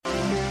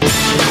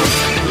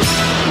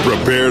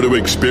Prepare to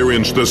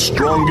experience the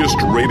strongest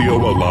radio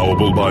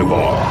allowable by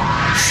law.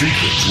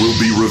 Secrets will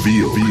be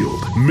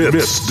revealed.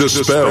 Myths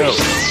dispelled.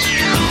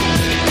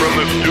 From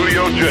the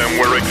studio gym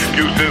where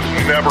excuses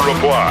never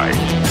apply,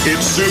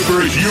 it's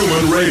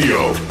Superhuman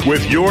Radio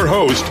with your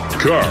host,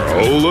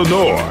 Carl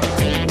Lenore.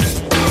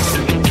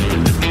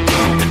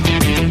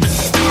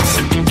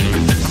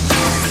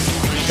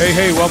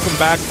 Hey, welcome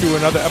back to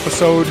another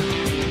episode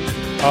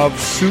of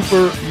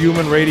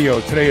Superhuman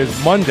Radio. Today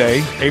is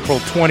Monday, April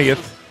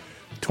 20th,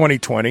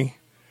 2020,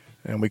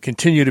 and we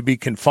continue to be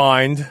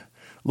confined.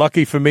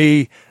 Lucky for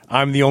me,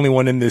 I'm the only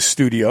one in this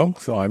studio,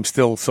 so I'm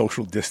still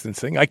social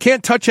distancing. I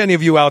can't touch any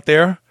of you out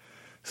there,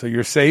 so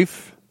you're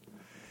safe.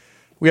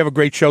 We have a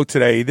great show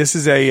today. This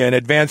is an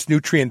advanced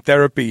nutrient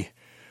therapy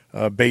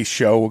based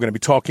show. We're going to be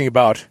talking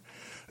about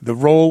the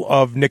role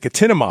of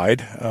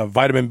nicotinamide,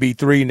 vitamin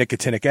B3,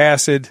 nicotinic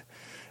acid,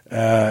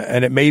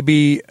 and it may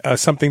be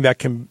something that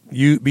can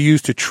be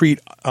used to treat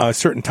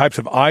certain types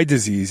of eye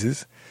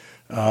diseases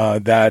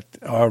that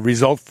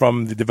result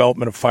from the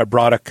development of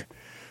fibrotic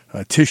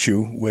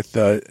tissue with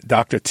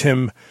Dr.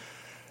 Tim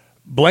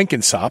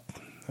Blenkinsop.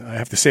 I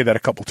have to say that a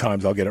couple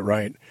times. I'll get it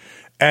right.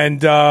 And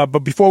but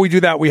before we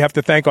do that, we have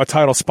to thank our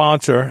title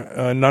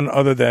sponsor, none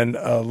other than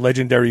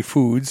Legendary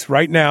Foods.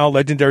 Right now,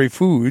 Legendary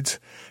Foods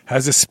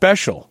has a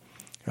special.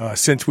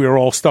 Since we are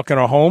all stuck in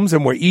our homes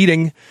and we're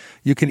eating,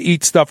 you can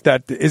eat stuff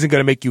that isn't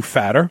going to make you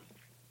fatter.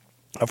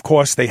 Of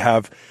course, they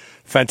have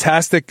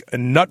fantastic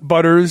nut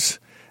butters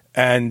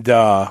and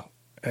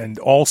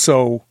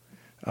also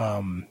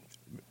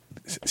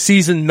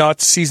seasoned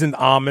nuts, seasoned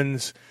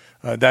almonds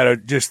that are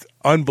just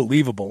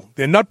unbelievable.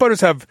 The nut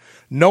butters have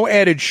no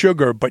added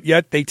sugar, but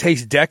yet they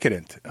taste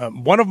decadent.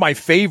 One of my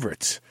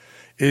favorites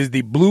is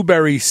the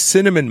blueberry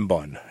cinnamon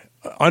bun.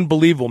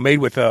 Unbelievable, made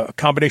with a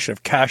combination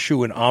of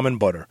cashew and almond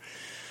butter.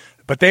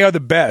 But they are the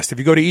best. If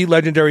you go to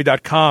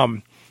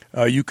eatlegendary.com,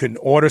 you can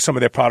order some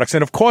of their products.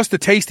 And, of course, the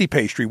Tasty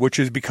Pastry, which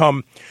has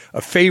become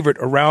a favorite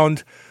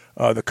around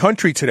the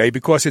country today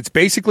because it's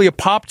basically a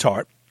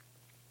Pop-Tart,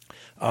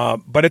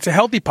 but it's a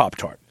healthy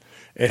Pop-Tart.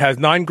 It has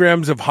 9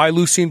 grams of high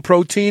leucine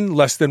protein,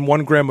 less than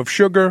 1 gram of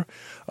sugar,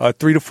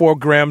 3 to 4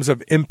 grams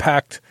of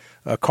impact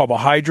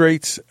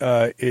carbohydrates.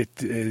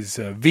 It is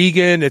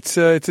vegan.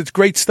 It's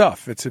great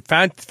stuff. It's a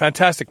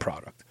fantastic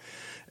product.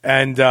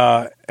 And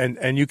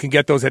you can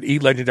get those at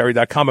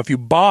eatlegendary.com. If you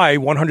buy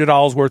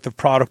 $100 worth of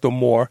product or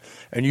more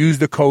and use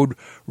the code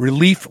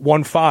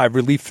RELIEF15,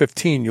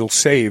 RELIEF15, you'll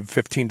save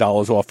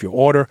 $15 off your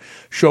order.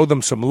 Show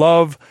them some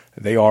love.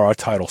 They are our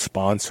title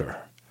sponsor.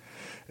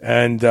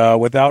 And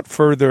without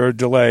further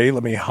delay,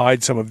 let me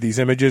hide some of these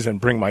images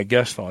and bring my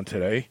guest on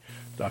today,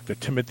 Dr.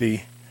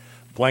 Timothy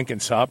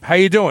Blenkinsop. How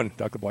you doing,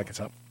 Dr.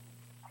 Blenkinsop?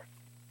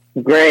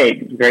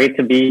 Great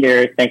to be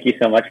here. Thank you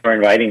so much for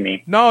inviting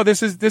me. No,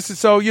 this is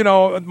so,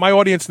 my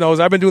audience knows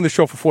I've been doing this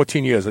show for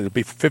 14 years. It'll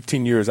be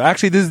 15 years.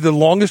 Actually, this is the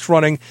longest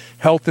running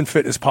health and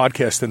fitness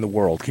podcast in the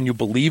world. Can you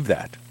believe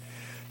that?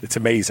 It's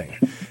amazing.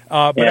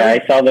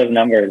 I saw those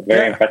numbers.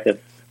 Very impressive.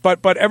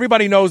 But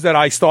everybody knows that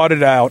I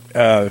started out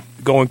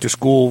going to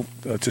school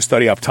to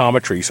study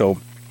optometry, so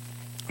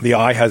the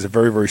eye has a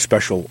very, very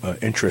special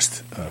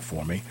interest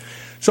for me.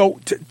 So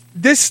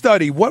this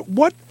study,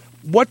 what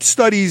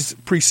studies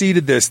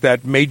preceded this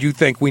that made you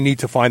think we need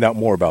to find out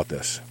more about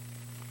this?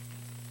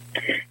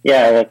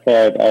 Yeah, that's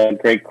a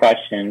great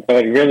question. So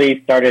it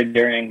really started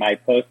during my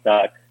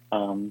postdoc.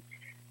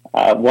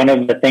 One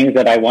of the things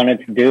that I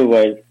wanted to do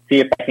was see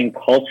if I can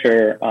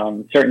culture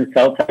certain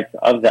cell types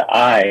of the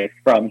eye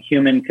from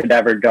human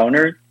cadaver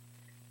donors.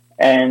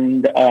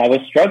 And I was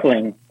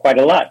struggling quite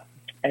a lot.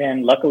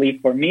 And luckily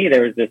for me,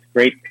 there was this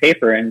great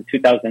paper in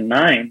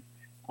 2009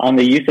 on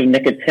the use of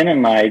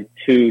nicotinamide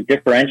to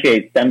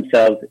differentiate stem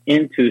cells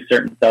into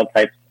certain cell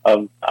types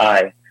of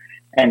eye.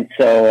 And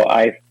so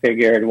I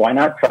figured, why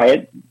not try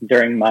it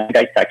during my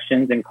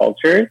dissections and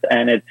cultures?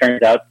 And it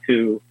turns out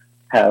to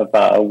have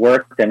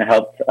worked and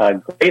helped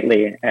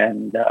greatly.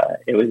 And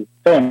it was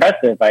so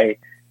impressive. I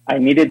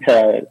needed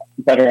to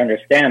better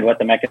understand what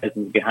the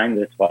mechanisms behind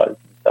this was.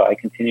 So I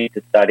continued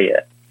to study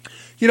it.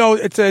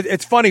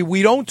 It's funny.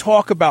 We don't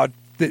talk about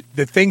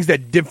the things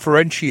that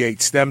differentiate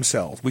stem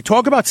cells. We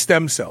talk about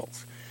stem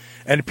cells,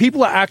 and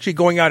people are actually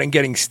going out and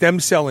getting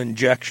stem cell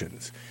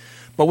injections.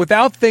 But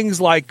without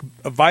things like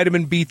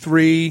vitamin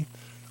B3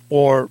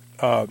 or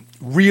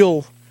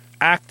real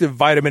active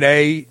vitamin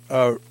A,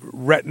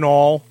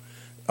 retinol,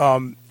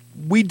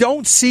 we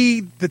don't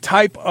see the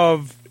type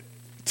of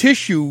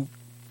tissue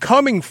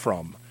coming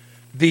from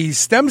these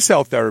stem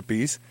cell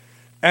therapies.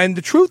 And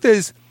the truth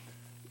is,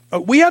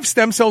 we have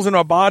stem cells in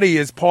our body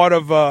as part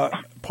of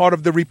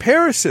the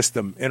repair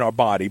system in our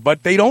body,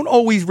 but they don't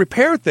always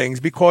repair things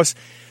because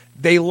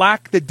they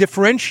lack the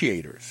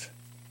differentiators.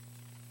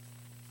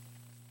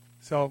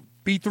 So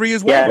B3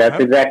 as well. Yeah,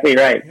 that's exactly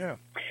right. Yeah.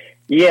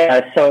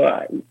 Yeah. So,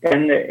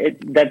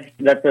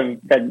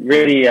 that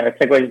really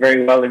segues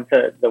very well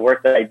into the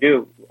work that I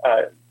do.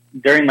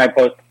 During my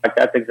postdoc,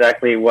 that's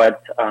exactly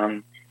what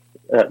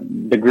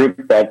the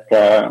group that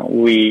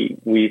we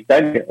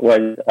studied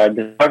was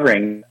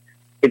discovering.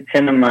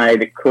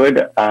 nicotinamide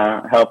could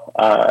help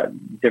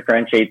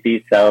differentiate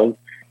these cells.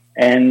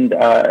 And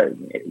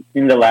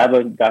in the lab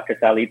of Dr.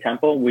 Sally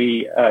Temple,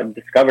 we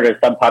discovered a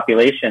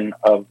subpopulation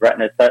of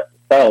retina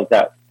cells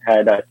that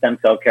had stem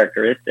cell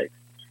characteristics.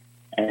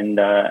 And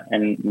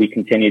we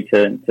continue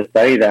to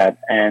study that.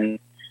 And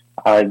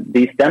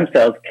these stem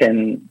cells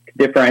can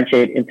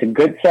differentiate into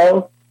good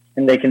cells,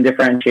 and they can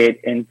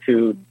differentiate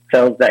into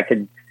cells that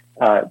could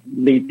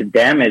lead to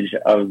damage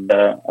of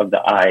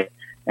the eye.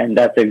 And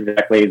that's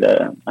exactly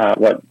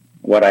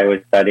what I was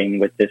studying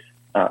with this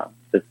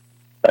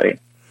study.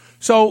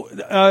 So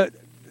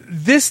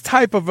this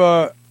type of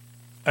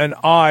an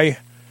eye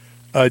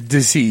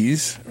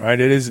disease, right?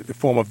 It is a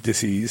form of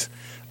disease.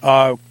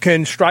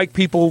 Can strike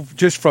people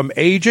just from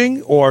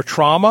aging or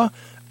trauma,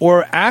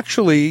 or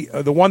actually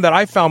the one that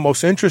I found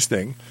most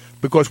interesting,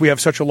 because we have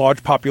such a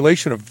large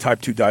population of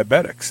type 2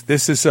 diabetics.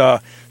 This is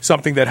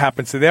something that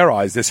happens to their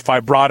eyes, this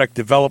fibrotic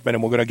development,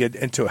 and we're going to get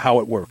into how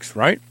it works,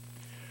 right?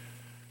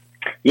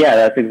 Yeah,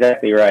 that's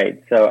exactly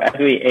right. So as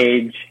we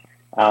age,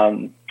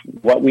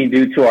 what we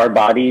do to our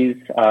bodies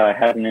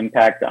has an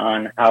impact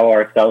on how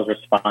our cells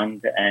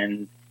respond,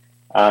 and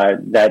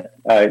that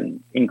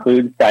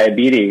includes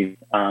diabetes.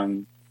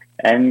 And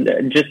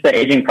just the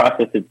aging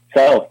process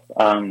itself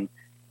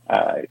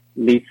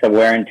leads to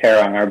wear and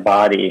tear on our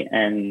body.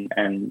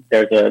 And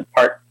there's a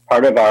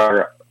part of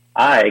our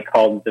eye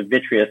called the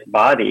vitreous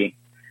body,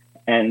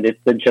 and it's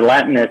the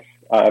gelatinous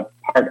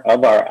part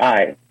of our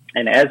eye.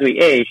 And as we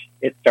age,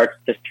 it starts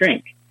to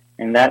shrink,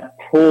 and that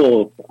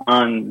pulls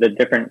on the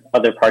different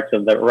other parts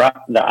of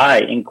the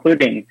eye,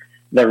 including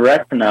the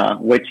retina,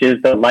 which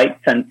is the light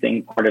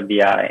sensing part of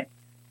the eye.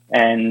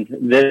 And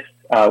this,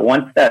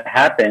 once that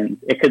happens,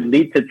 it could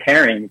lead to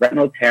tearing,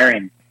 retinal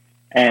tearing.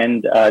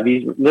 And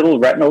these little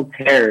retinal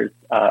tears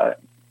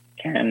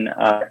can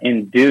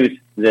induce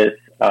this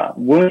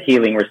wound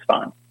healing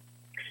response,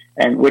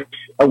 and which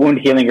a wound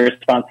healing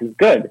response is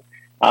good.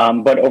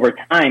 But over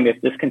time, if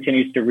this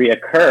continues to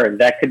reoccur,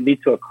 that could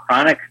lead to a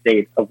chronic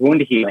state of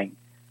wound healing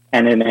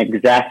and an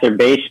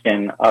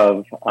exacerbation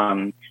of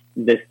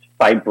this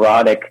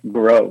fibrotic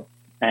growth.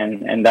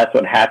 And that's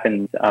what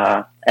happens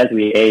as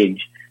we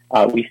age.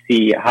 We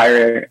see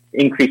higher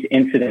increased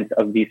incidence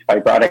of these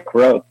fibrotic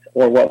growths,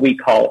 or what we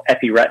call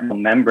epiretinal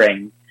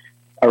membranes,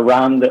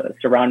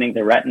 surrounding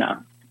the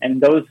retina. And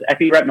those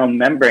epiretinal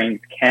membranes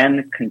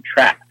can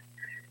contract.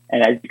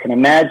 And as you can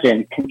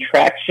imagine,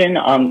 contraction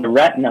on the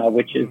retina,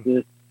 which is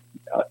this,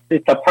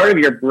 it's a part of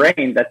your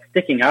brain that's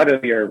sticking out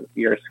of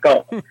your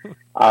skull.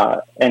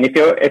 And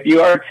if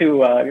you are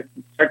to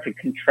start to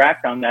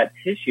contract on that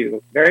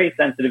tissue, very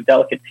sensitive,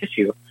 delicate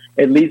tissue,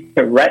 it leads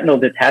to retinal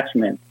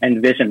detachment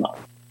and vision loss.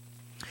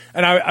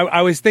 And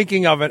I was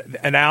thinking of it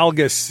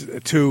analogous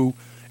to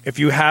if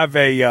you have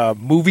a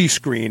movie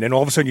screen and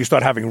all of a sudden you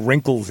start having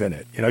wrinkles in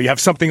it. You know, you have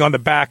something on the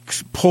back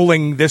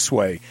pulling this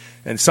way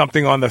and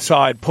something on the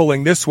side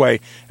pulling this way,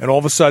 and all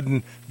of a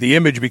sudden the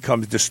image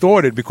becomes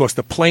distorted because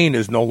the plane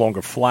is no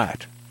longer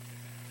flat.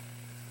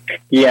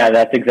 Yeah,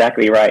 that's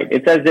exactly right.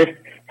 It's as if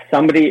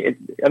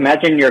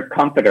imagine your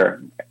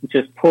comforter,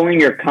 just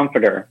pulling your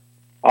comforter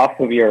off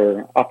of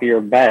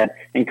your bed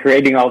and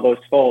creating all those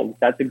folds.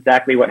 That's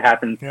exactly what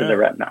happens to the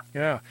retina.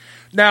 Yeah.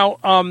 Now,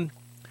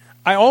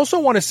 I also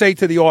want to say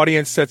to the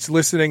audience that's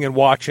listening and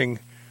watching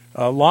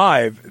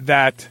live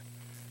that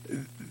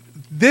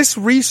this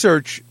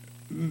research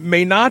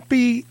may not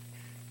be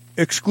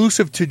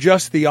exclusive to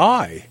just the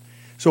eye.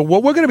 So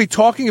what we're going to be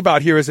talking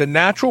about here is a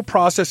natural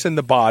process in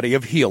the body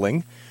of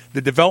healing,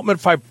 the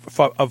development of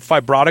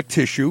fibrotic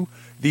tissue,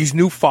 these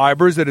new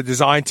fibers that are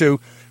designed to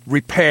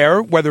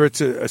repair, whether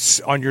it's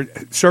on your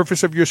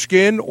surface of your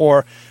skin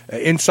or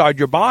inside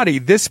your body.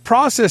 This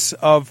process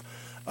of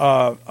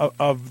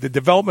the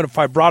development of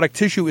fibrotic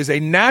tissue is a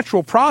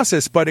natural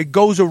process, but it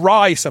goes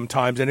awry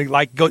sometimes, and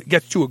it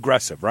gets too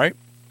aggressive, right?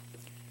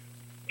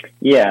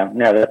 Yeah,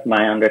 no, that's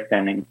my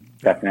understanding,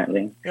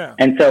 definitely. Yeah.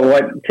 And so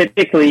what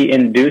typically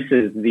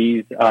induces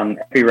these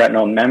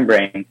epiretinal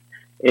membranes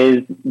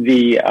is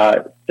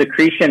the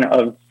secretion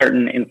of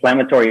certain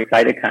inflammatory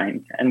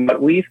cytokines. And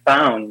what we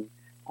found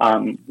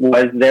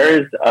was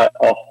there's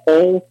a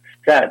whole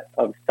set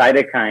of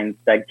cytokines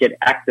that get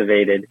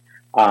activated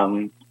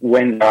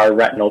when there are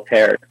retinal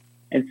tears.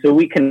 And so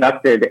we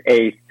conducted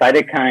a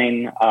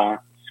cytokine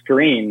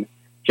screen,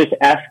 just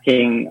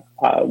asking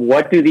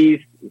what do these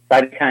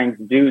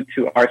cytokines do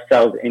to our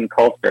cells in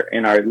culture,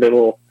 in our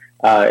little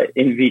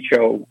in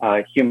vitro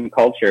human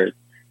cultures.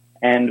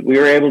 And we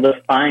were able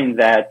to find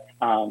that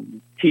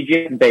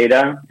TGF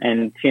beta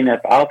and TNF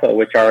alpha,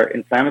 which are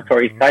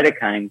inflammatory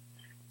cytokines,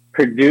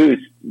 produce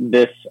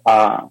this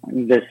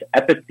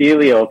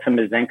epithelial to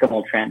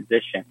mesenchymal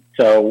transition.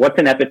 So what's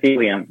an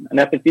epithelium? An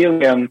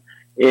epithelium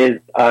is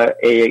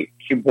a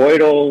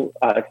cuboidal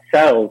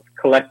cells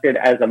collected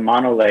as a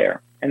monolayer,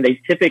 and they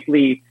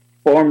typically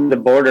form the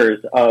borders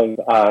of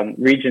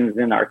regions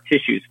in our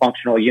tissues,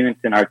 functional units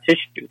in our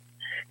tissues.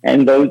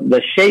 And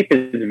the shape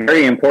is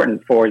very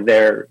important for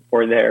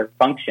their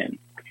function.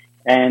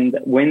 And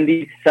when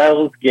these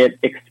cells get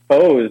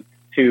exposed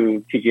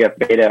to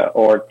TGF-beta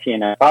or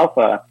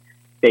TNF-alpha,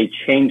 they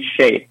change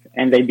shape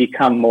and they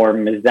become more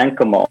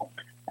mesenchymal.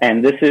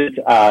 And this is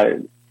a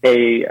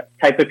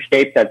type of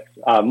shape that's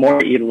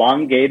more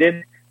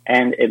elongated,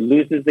 and it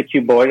loses the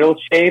cuboidal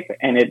shape,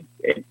 and it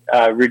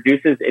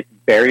reduces its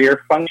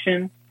barrier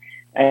function,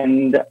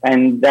 and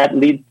that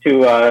leads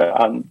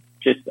to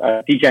just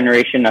a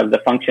degeneration of the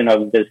function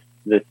of this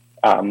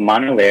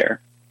monolayer.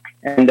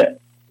 And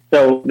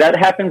so that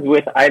happens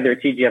with either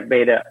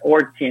TGF-beta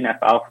or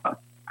TNF-alpha.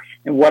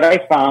 And what I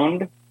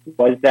found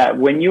was that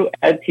when you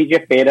add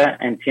TGF-beta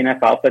and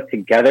TNF-alpha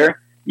together,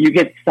 you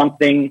get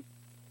something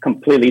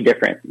completely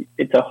different.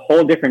 It's a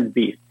whole different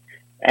beast.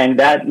 And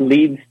that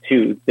leads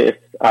to this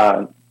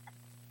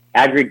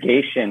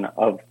aggregation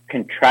of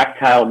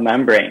contractile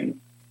membranes.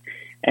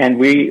 And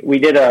we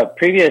did a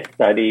previous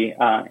study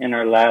in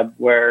our lab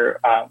where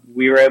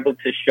we were able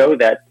to show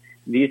that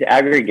these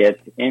aggregates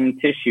in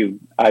tissue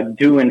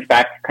do in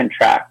fact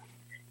contract.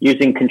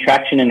 Using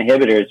contraction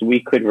inhibitors, we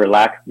could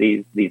relax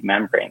these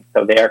membranes,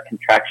 so they are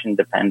contraction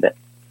dependent.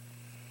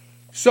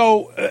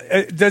 So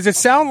does it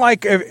sound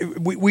like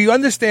we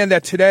understand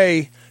that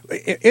today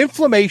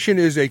inflammation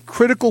is a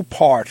critical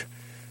part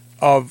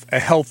of a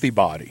healthy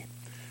body?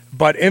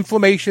 But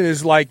inflammation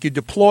is like you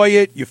deploy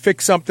it, you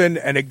fix something,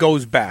 and it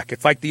goes back.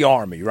 It's like the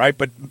army, right?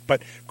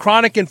 But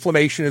chronic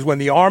inflammation is when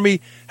the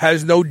army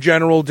has no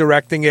general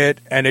directing it,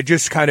 and it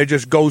just kind of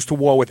just goes to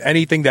war with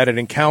anything that it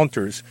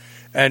encounters.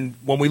 And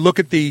when we look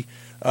at the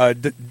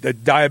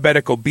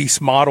diabetic obese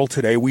model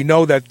today, we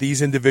know that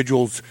these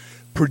individuals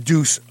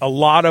produce a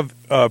lot of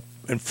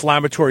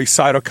inflammatory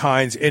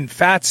cytokines in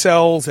fat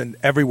cells and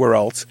everywhere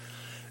else.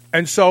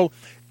 And so,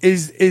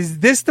 is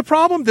this the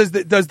problem? Does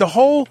the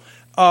whole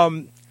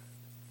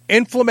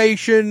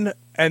inflammation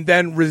and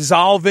then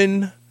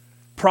resolving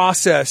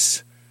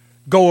process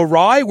go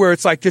awry, where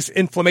it's like just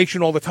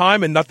inflammation all the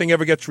time and nothing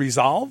ever gets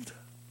resolved?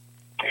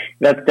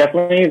 That's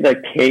definitely the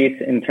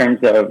case in terms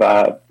of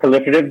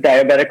proliferative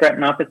diabetic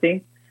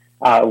retinopathy.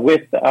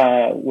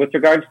 With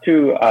regards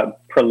to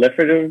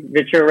proliferative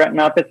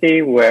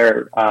vitreoretinopathy,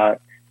 where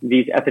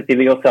these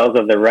epithelial cells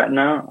of the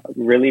retina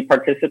really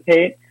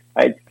participate,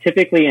 it's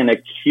typically an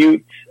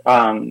acute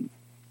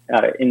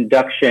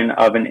induction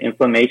of an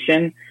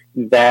inflammation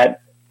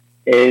that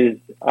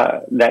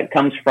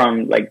comes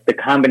from like the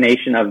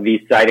combination of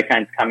these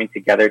cytokines coming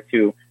together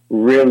to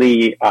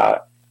really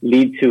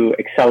lead to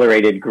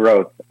accelerated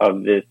growth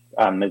of this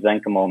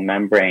mesenchymal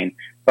membrane.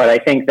 But I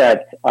think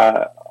that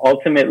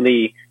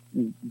ultimately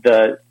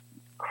the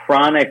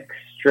chronic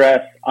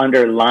stress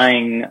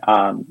underlying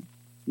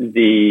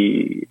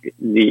the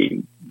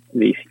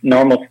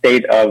normal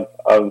state of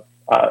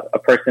a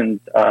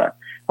person's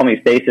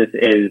homeostasis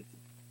is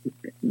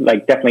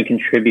like definitely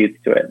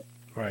contributes to it.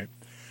 Right.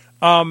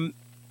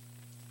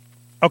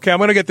 Okay, I'm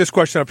going to get this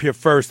question up here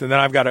first, and then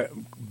I've got a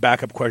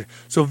backup question.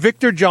 So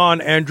Victor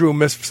John Andrew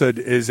Mifsud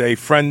is a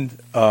friend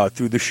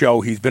through the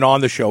show. He's been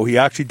on the show. He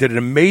actually did an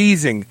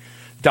amazing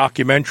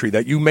documentary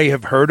that you may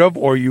have heard of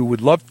or you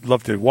would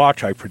love to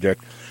watch, I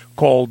predict,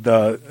 called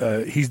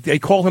they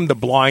call him the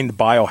blind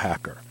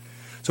biohacker.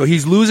 So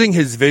he's losing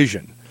his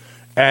vision,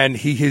 and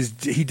he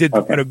did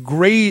an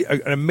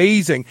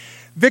amazing.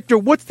 Victor,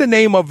 what's the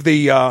name of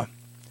the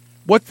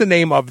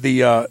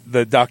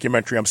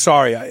documentary? I'm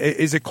sorry.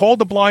 Is it called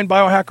The Blind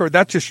Biohacker? Or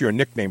that's just your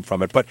nickname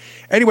from it. But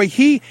anyway,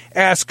 he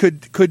asked,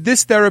 could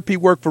this therapy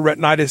work for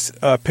retinitis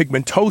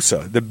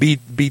pigmentosa, the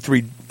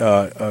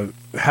B3,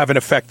 have an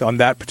effect on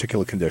that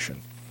particular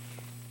condition?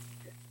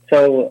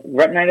 So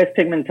retinitis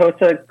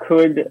pigmentosa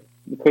could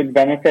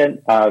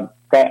benefit. I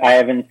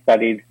haven't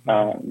studied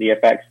the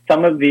effects.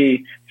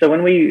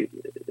 When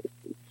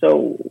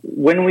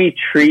we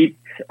treat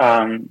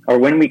or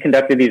when we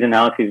conducted these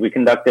analyses, we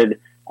conducted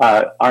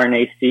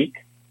RNA-seq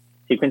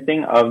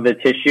sequencing of the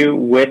tissue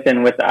with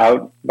and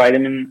without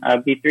vitamin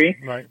B3.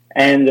 Right.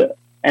 And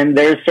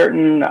there's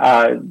certain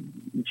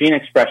gene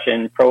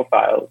expression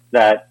profiles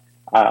that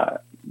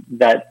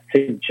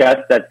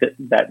suggest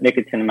that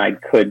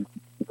nicotinamide could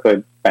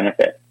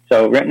benefit.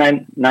 So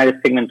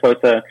retinitis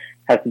pigmentosa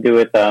has to do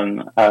with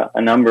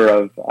a number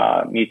of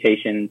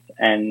mutations,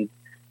 and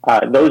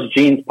those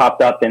genes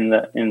popped up in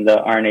the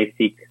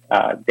RNA-seq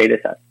data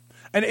set.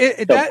 And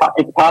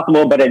it's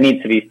possible, but it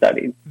needs to be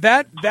studied.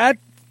 That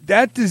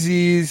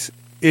disease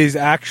is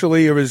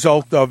actually a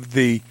result of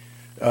the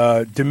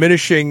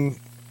diminishing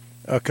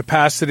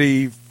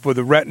capacity for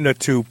the retina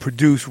to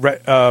produce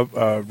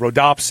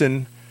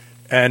rhodopsin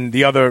and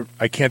the other.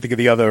 I can't think of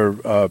the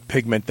other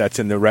pigment that's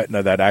in the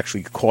retina that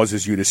actually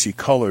causes you to see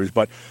colors.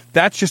 But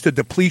that's just a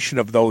depletion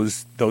of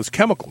those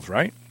chemicals,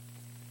 right?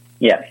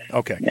 Yes.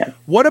 Okay. Yes.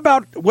 What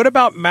about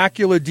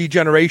macular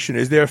degeneration?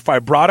 Is there a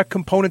fibrotic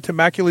component to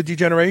macular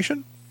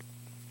degeneration?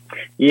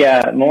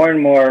 Yeah, more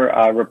and more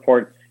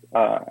reports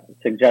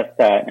suggest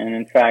that. And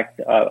in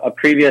fact, a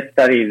previous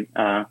study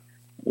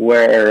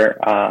where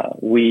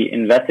we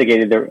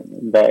investigated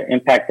the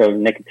impact of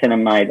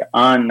nicotinamide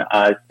on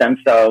stem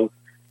cells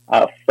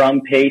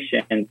from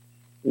patients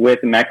with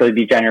macular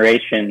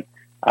degeneration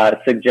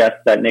suggests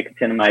that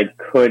nicotinamide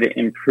could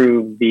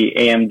improve the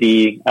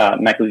AMD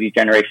macular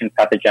degeneration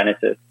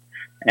pathogenesis.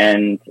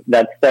 And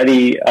that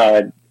study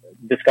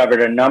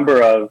discovered a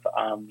number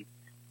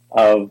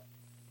of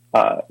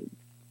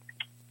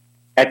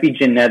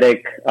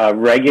epigenetic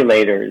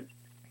regulators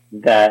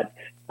that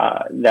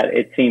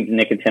it seems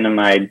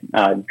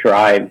nicotinamide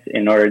drives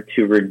in order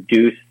to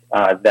reduce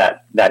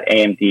that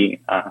AMD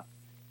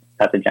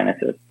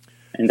pathogenesis.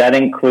 And that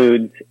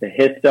includes the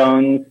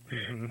histones,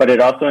 but it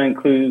also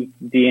includes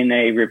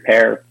DNA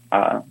repair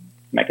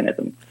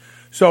mechanisms.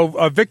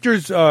 So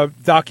Victor's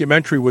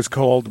documentary was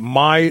called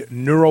My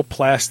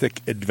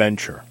Neuroplastic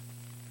Adventure.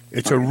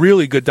 It's a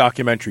really good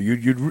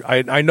documentary.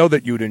 I know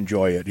that you'd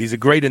enjoy it. He's a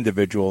great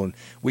individual, and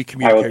we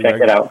communicate. I will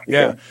check it out.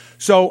 Yeah.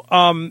 So,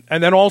 and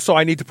then also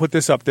I need to put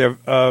this up there.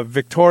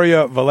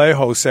 Victoria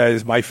Vallejo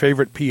says, my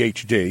favorite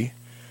PhD.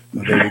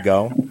 Oh, there you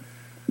go.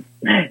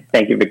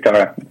 Thank you,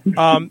 Victoria.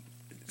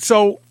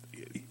 So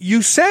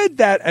you said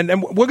that,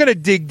 and we're going to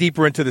dig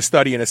deeper into the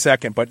study in a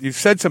second, but you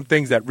said some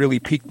things that really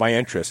piqued my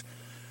interest.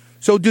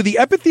 So do the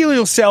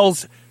epithelial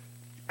cells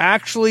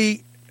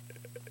actually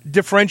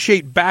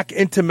differentiate back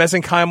into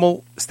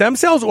mesenchymal stem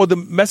cells, or the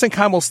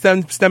mesenchymal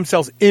stem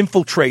cells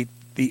infiltrate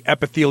the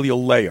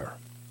epithelial layer?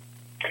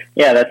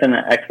 Yeah, that's an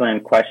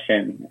excellent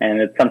question,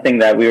 and it's something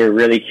that we were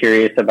really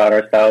curious about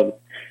ourselves.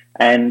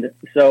 And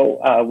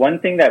so one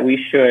thing that we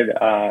should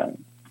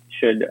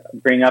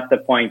bring up the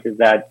point is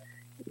that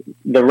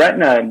the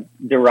retina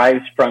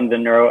derives from the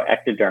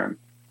neuroectoderm.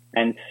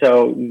 And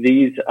so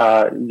these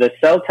the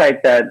cell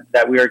type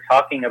that we are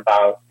talking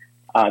about,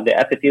 the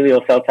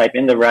epithelial cell type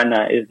in the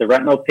retina, is the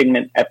retinal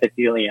pigment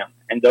epithelium,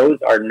 and those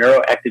are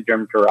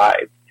neuroectoderm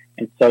derived.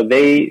 And so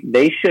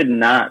they should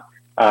not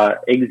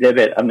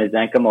exhibit a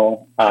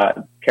mesenchymal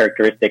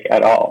characteristic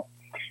at all.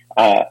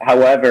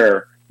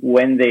 However,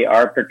 when they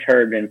are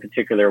perturbed in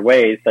particular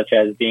ways, such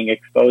as being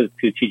exposed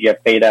to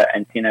TGF-beta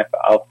and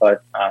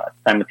TNF-alpha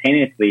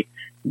simultaneously,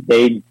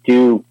 they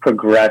do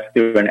progress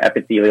through an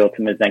epithelial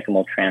to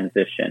mesenchymal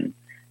transition.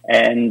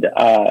 And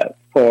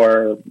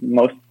for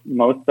most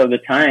of the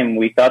time,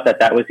 we thought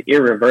that was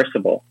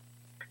irreversible.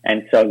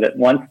 And so that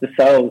once the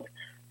cells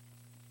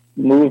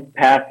move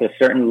past a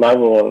certain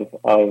level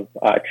of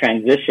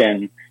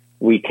transition,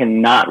 we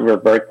cannot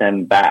revert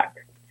them back.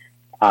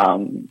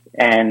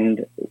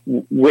 And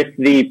with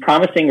the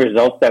promising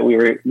results that we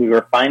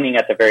were finding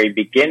at the very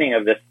beginning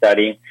of this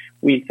study,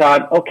 we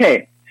thought,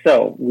 okay,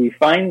 so we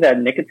find that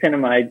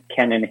nicotinamide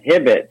can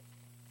inhibit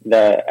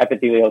the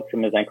epithelial to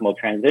mesenchymal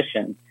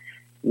transition.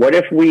 What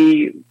if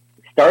we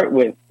start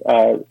with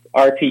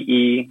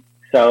RPE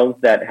cells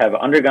that have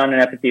undergone an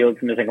epithelial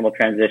to mesenchymal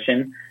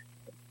transition?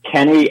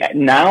 Can we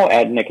now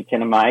add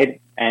nicotinamide,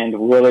 and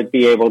will it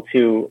be able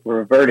to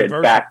revert it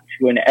back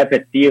to an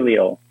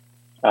epithelial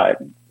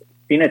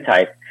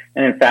phenotype?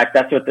 And in fact,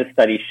 that's what this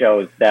study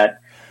shows,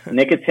 that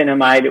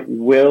nicotinamide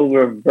will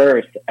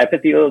reverse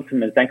epithelial to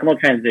mesenchymal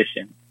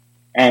transition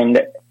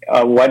and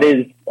what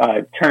is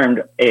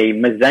termed a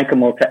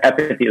mesenchymal to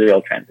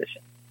epithelial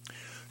transition.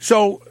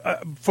 So,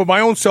 for my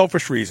own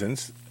selfish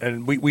reasons,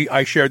 and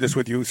I shared this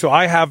with you, so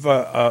I have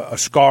a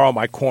scar on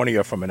my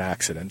cornea from an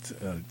accident,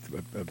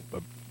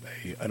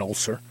 an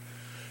ulcer,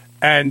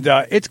 and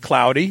it's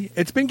cloudy.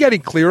 It's been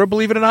getting clearer,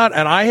 believe it or not,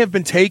 and I have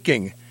been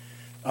taking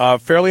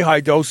fairly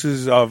high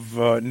doses of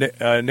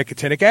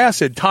nicotinic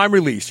acid, time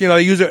release.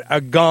 They use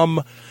a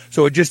gum,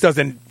 so it just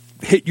doesn't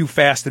hit you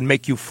fast and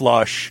make you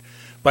flush.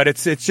 But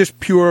it's just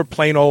pure,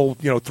 plain old,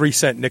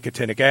 3-cent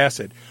nicotinic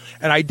acid.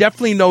 And I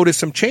definitely noticed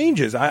some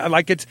changes.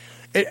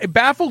 It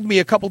baffled me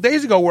a couple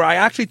days ago where I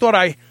actually thought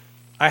I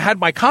had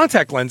my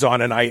contact lens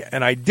on and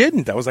I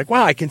didn't. I was like,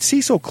 wow, I can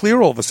see so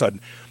clear all of a sudden.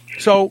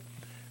 So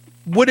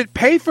would it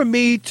pay for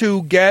me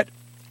to get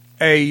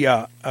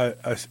a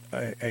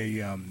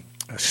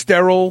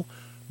sterile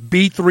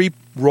B3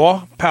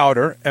 raw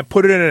powder and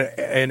put it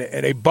in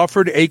a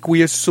buffered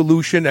aqueous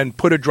solution and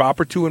put a drop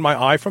or two in my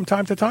eye from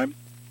time to time?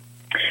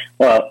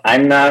 Well,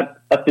 I'm not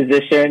a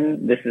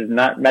physician. This is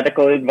not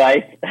medical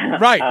advice.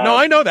 Right. No,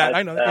 I know that.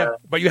 I know that. Yeah.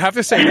 But you have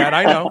to say that.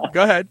 I know.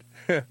 Go ahead.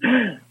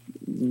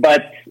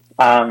 But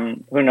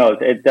who knows?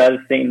 It does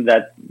seem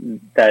that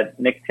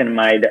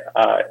nicotinamide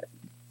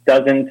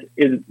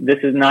this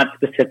is not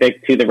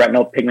specific to the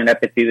retinal pigment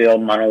epithelial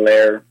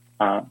monolayer.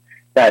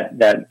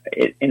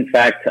 In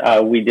fact,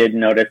 we did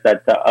notice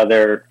that the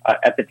other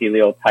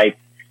epithelial types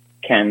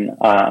can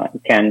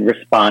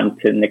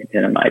respond to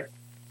nicotinamide.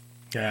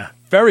 Yeah,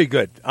 very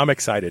good. I'm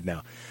excited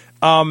now.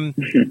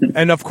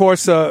 And of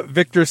course,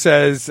 Victor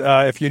says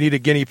if you need a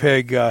guinea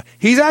pig,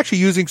 he's actually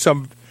using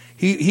some.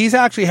 He's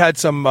actually had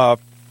some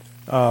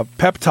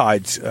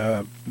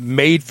peptides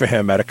made for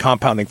him at a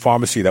compounding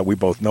pharmacy that we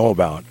both know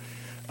about,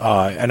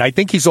 and I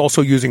think he's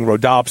also using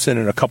rhodopsin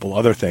and a couple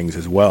other things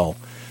as well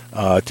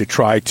to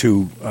try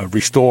to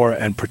restore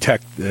and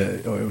protect,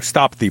 or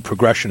stop the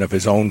progression of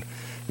his own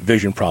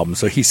vision problems.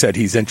 So he said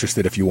he's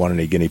interested if you want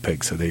any guinea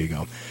pigs. So there you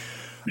go.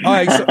 All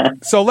right,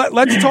 so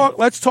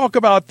let's talk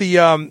about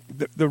the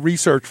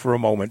research for a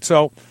moment.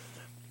 So,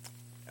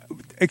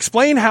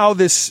 explain how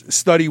this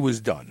study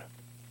was done.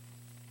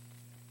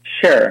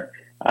 Sure.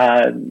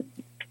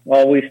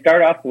 Well, we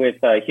start off with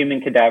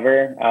human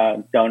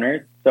cadaver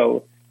donors.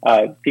 So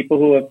people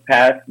who have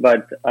passed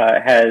but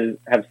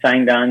have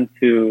signed on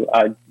to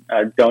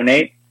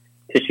donate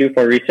tissue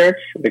for research,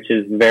 which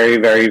is very,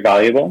 very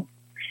valuable.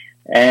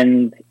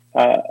 And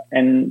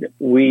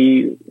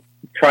we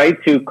try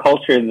to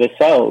culture the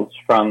cells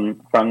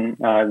from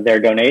their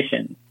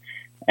donations.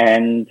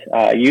 And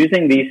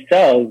using these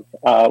cells,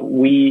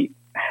 we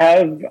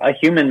have a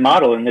human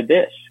model in the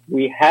dish.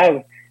 We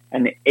have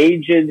an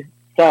aged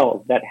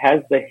cell that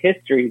has the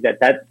history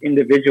that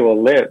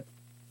individual lived,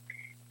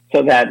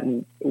 so that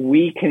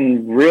we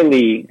can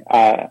really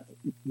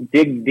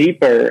dig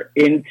deeper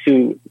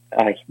into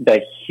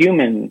the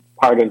human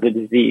part of the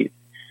disease,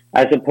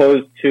 as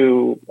opposed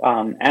to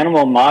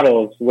animal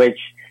models, which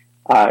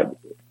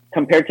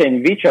compared to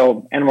in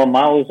vitro, animal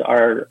models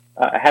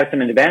have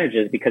some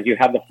advantages because you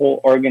have the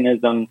whole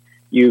organism.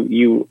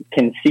 You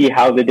can see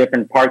how the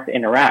different parts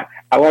interact.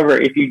 However,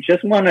 if you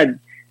just want to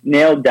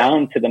nail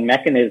down to the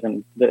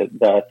mechanisms,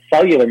 the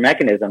cellular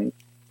mechanisms,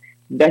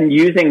 then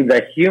using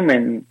the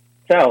human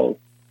cells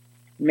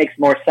makes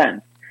more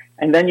sense.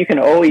 And then you can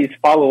always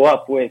follow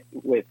up with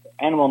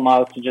animal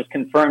models to just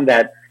confirm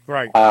that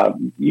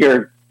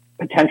your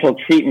potential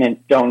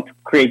treatments don't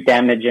create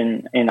damage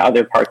in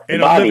other parts of the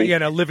body.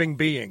 In a living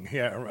being,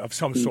 of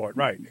some sort.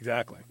 Right,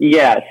 exactly.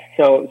 Yes.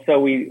 So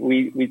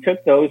we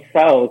took those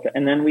cells,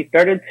 and then we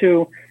started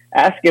to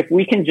ask if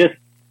we can just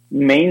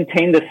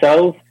maintain the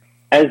cells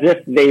as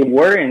if they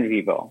were in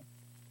vivo,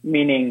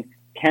 meaning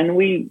can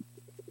we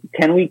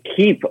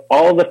keep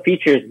all the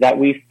features that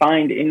we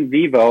find in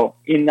vivo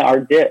in our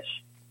dish?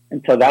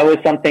 And so that was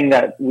something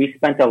that we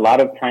spent a lot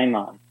of time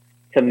on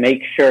to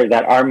make sure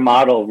that our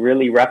model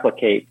really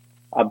replicates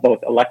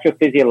both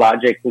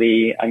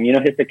electrophysiologically,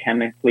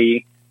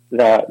 immunohistochemically,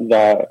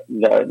 the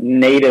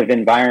native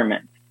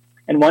environment.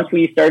 And once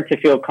we started to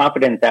feel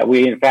confident that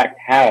we in fact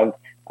have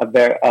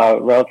a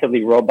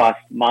relatively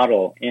robust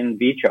model in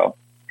vitro,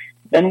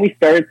 then we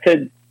started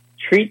to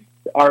treat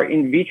our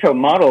in vitro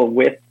model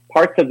with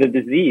parts of the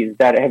disease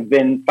that have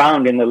been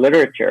found in the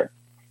literature.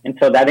 And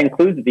so that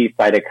includes these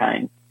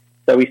cytokines.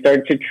 So we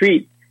started to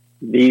treat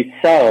these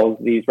cells,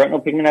 these retinal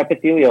pigment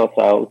epithelial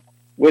cells,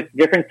 with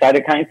different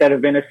cytokines that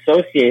have been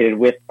associated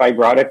with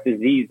fibrotic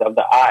disease of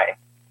the eye.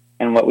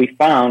 And what we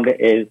found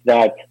is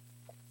that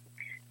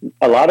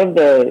a lot of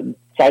the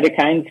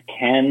cytokines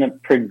can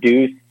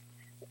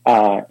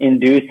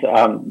induce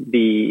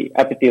the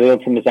epithelial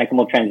to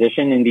mesenchymal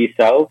transition in these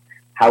cells.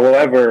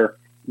 However,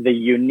 the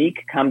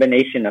unique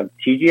combination of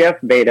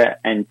TGF-beta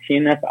and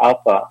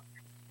TNF-alpha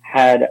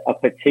had a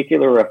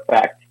particular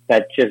effect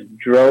that just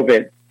drove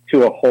it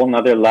to a whole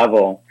nother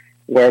level,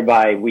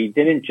 whereby we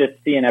didn't just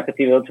see an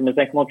epithelial to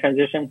mesenchymal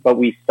transition, but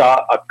we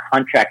saw a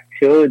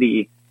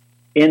contractility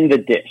in the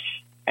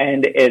dish.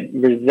 And it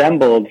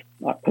resembled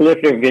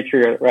proliferative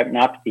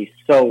vitreoretinopathy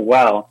so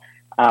well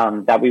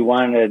that we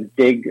wanted to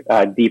dig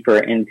deeper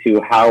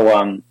into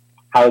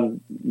how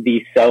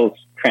these cells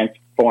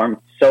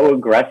transform so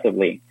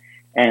aggressively,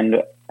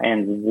 and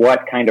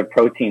what kind of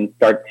proteins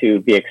start to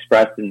be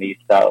expressed in these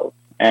cells.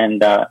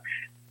 And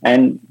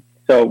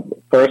so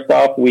first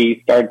off,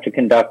 we started to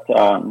conduct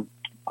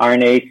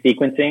RNA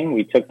sequencing.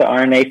 We took the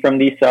RNA from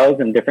these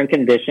cells in different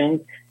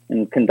conditions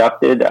and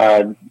conducted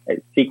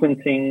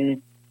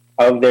sequencing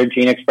of their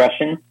gene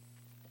expression.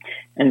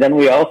 And then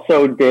we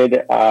also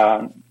did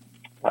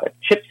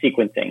chip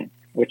sequencing,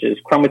 which is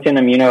chromatin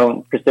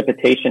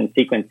immunoprecipitation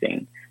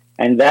sequencing.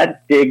 And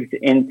that digs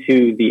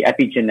into the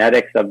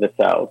epigenetics of the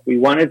cells. We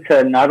wanted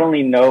to not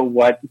only know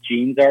what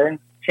genes are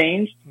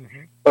changed,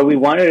 but we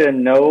wanted to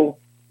know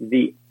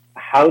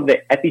how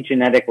the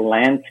epigenetic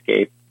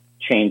landscape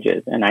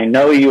changes. And I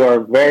know you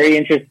are very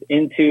interested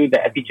into the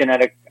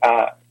epigenetic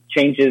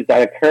changes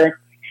that occur.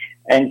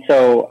 And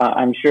so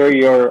I'm sure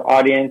your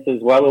audience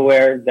is well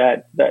aware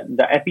that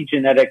the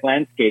epigenetic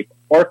landscape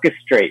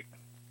orchestrates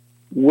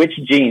which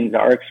genes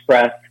are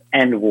expressed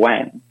and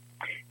when.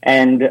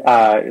 And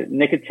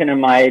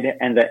nicotinamide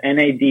and the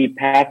NAD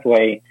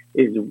pathway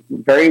is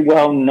very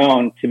well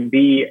known to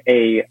be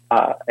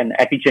an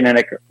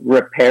epigenetic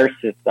repair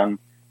system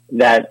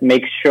that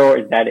makes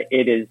sure that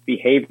it is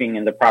behaving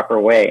in the proper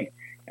way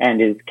and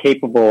is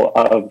capable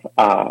of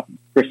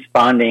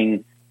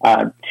responding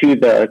to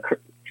the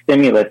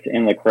stimulus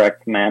in the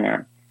correct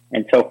manner.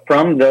 And so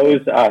from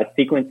those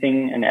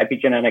sequencing and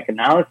epigenetic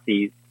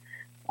analyses,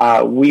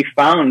 we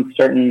found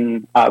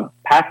certain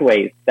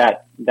pathways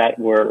that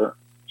were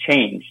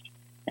changed.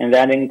 And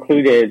that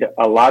included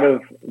a lot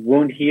of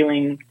wound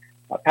healing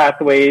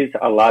pathways,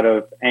 a lot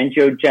of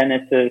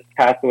angiogenesis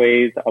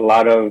pathways, a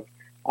lot of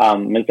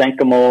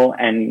mesenchymal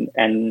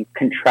and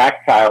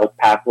contractile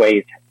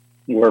pathways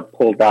were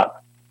pulled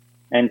up.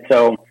 And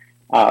so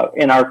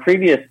in our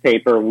previous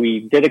paper, we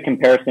did a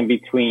comparison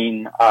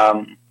between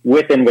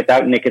with and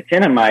without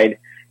nicotinamide,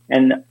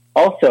 and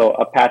also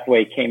a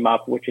pathway came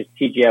up, which is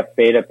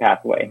TGF-beta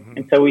pathway.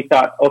 And so we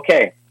thought,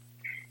 okay,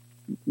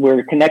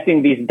 we're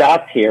connecting these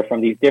dots here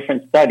from these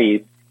different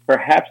studies.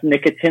 Perhaps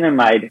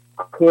nicotinamide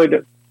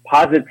could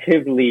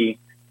positively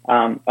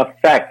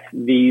affect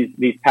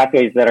these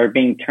pathways that are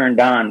being turned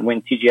on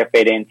when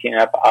TGF-beta and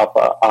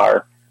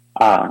TNF-alpha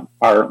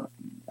are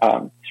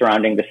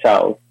surrounding the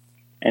cells.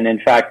 And in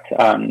fact,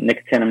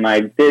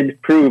 nicotinamide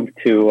did prove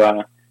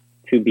to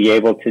be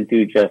able to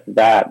do just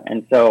that.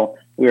 And so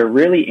we're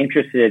really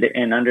interested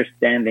in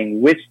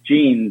understanding which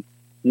genes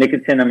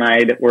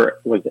nicotinamide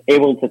was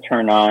able to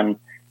turn on,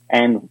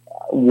 and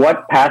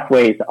what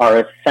pathways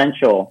are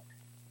essential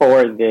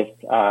for this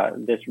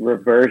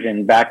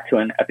reversion back to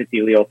an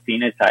epithelial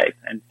phenotype.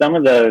 And some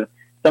of the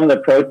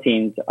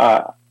proteins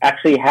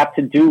actually have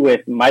to do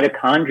with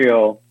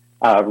mitochondrial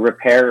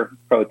repair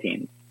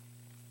proteins.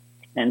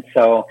 And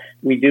so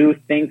we do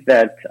think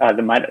that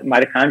the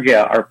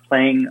mitochondria are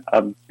playing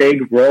a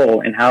big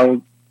role in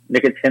how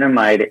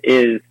nicotinamide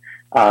is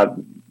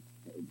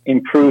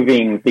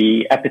improving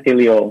the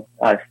epithelial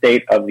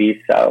state of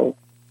these cells.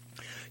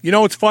 You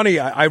know, it's funny.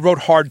 I wrote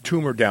hard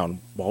tumor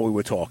down while we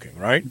were talking,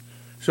 right?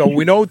 So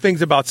we know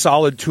things about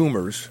solid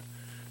tumors,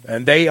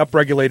 and they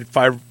upregulated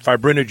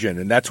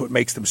fibrinogen, and that's what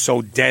makes them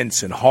so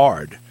dense and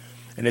hard.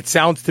 And it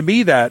sounds to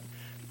me that,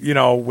 you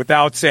know,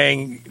 without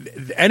saying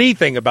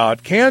anything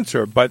about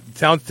cancer, but it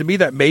sounds to me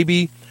that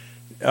maybe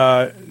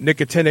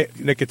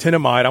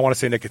nicotinamide, I want to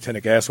say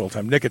nicotinic acid all the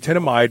time,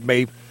 nicotinamide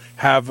may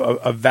have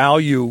a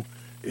value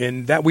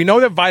in that. We know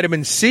that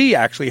vitamin C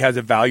actually has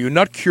a value,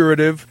 not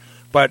curative,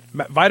 but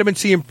vitamin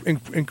C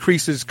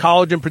increases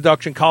collagen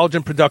production.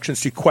 Collagen production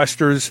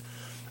sequesters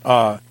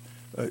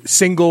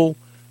single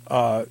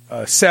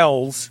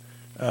cells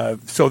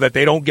so that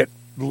they don't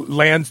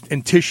land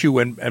in tissue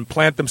and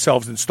plant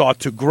themselves and start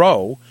to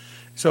grow.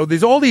 So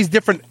there's all these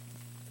different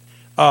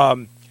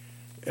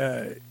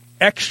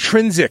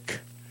extrinsic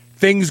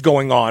things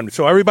going on.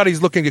 So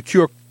everybody's looking to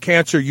cure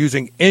cancer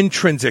using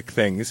intrinsic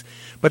things,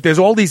 but there's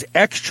all these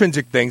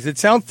extrinsic things. It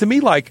sounds to me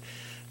like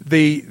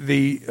the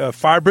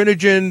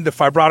fibrinogen, the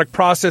fibrotic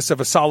process of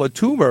a solid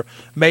tumor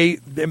may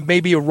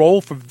be a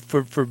role for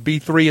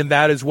B3 in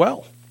that as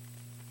well.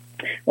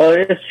 Well,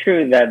 it is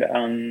true that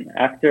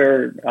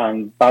after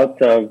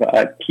bouts of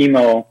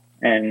chemo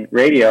and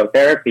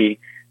radiotherapy,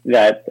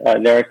 that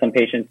there are some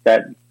patients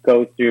that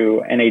go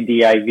through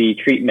NADIV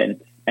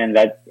treatment, and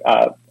that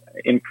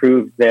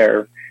improves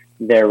their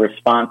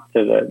response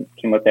to the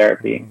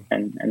chemotherapy,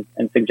 and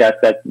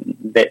suggests that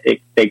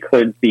they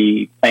could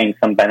be playing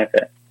some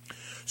benefit.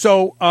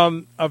 So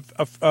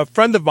a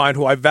friend of mine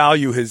who I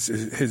value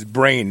his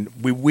brain,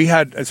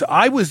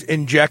 I was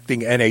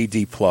injecting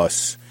NAD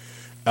plus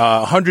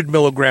 100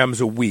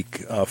 milligrams a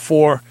week,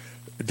 4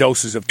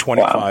 doses of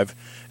 25. Wow.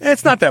 And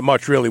it's not that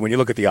much really when you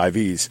look at the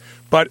IVs.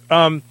 But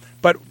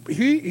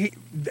he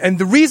and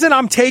the reason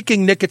I'm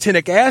taking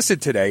nicotinic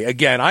acid today,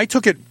 again, I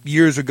took it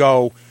years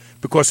ago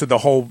because of the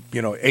whole,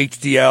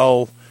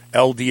 HDL,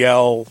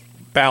 LDL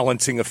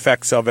balancing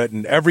effects of it,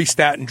 and every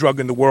statin drug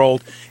in the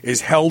world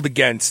is held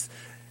against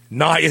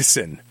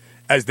niacin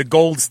as the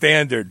gold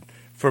standard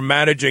for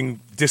managing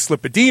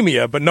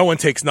dyslipidemia, but no one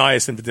takes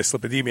niacin for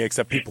dyslipidemia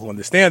except people who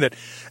understand it.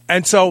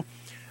 And so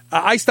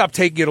I stopped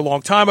taking it a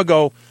long time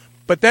ago,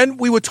 but then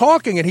we were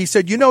talking and he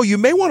said, you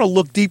may want to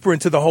look deeper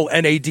into the whole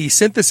NAD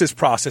synthesis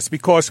process,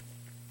 because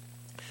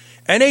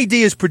NAD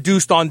is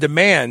produced on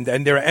demand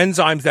and there are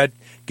enzymes that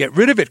get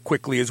rid of it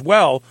quickly as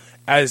well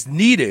as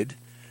needed,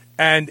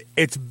 and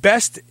it's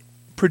best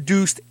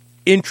produced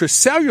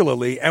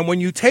intracellularly. And when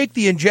you take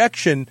the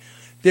injection,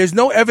 there's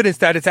no evidence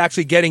that it's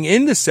actually getting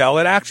in the cell.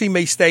 It actually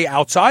may stay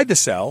outside the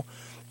cell,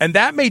 and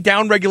that may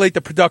downregulate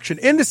the production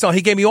in the cell.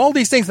 He gave me all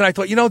these things, and I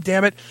thought,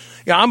 damn it,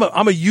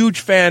 I'm a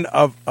huge fan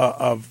of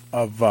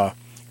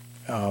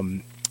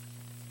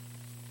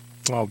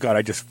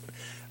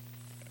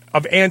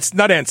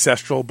not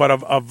ancestral, but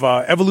of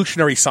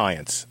evolutionary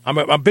science. I'm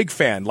a big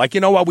fan. Like,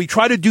 we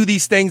try to do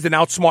these things and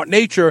outsmart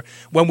nature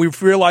when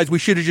we've realized we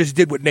should have just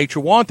did what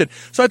nature wanted.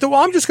 So I thought,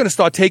 I'm just going to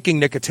start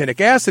taking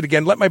nicotinic acid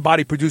again, let my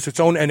body produce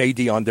its own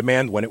NAD on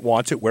demand when it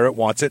wants it, where it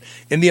wants it,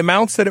 in the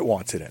amounts that it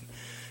wants it in.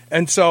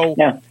 And so,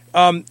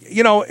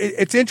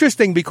 it's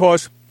interesting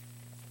because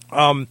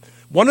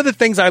one of the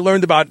things I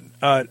learned about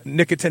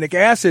nicotinic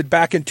acid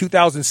back in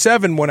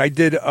 2007 when I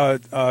did an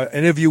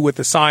interview with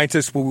a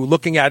scientist where we were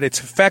looking at its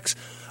effects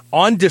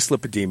on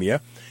dyslipidemia,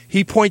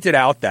 he pointed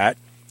out that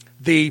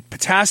the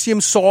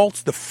potassium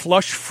salts, the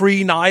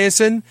flush-free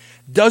niacin,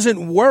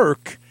 doesn't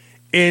work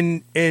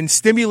in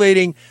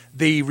stimulating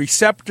the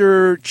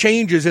receptor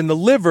changes in the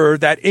liver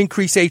that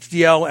increase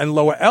HDL and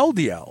lower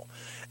LDL.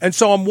 And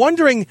so I'm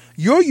wondering,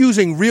 you're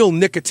using real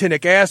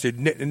nicotinic acid,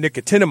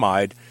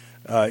 nicotinamide.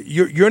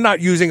 You're not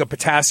using a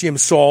potassium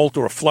salt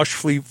or a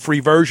flush-free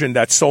version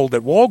that's sold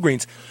at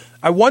Walgreens.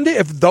 I wonder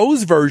if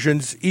those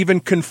versions even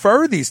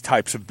confer these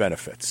types of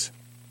benefits.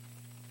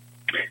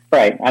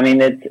 Right. I mean,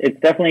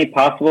 it's definitely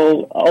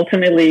possible.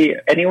 Ultimately,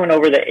 anyone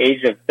over the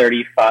age of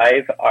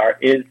 35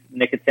 is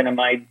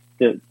nicotinamide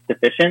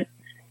deficient.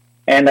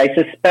 And I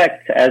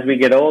suspect as we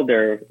get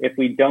older, if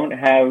we don't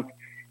have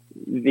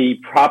the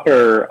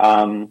proper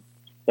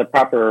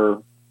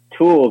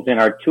tools in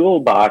our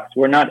toolbox,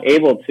 we're not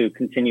able to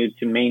continue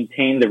to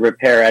maintain the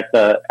repair at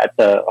the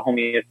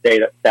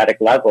homeostatic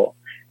level.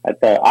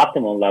 the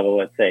optimal level,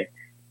 let's say,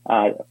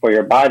 for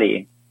your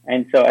body.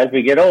 And so as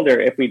we get older,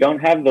 if we don't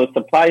have those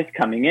supplies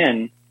coming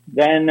in,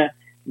 then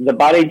the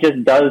body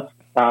just does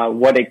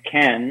what it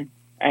can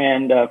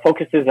and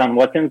focuses on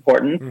what's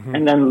important,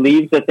 and then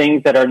leaves the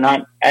things that are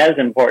not as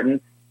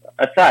important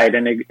aside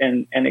and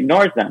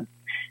ignores them.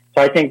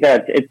 So I think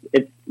that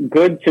it's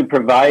good to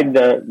provide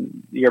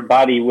your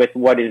body with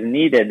what is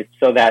needed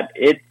so that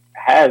it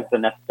has the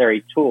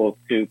necessary tools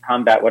to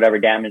combat whatever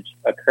damage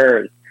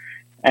occurs.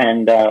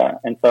 And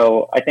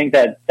so I think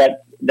that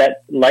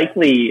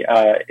likely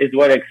is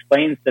what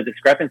explains the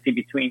discrepancy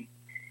between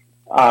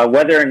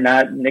whether or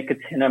not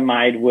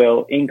nicotinamide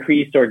will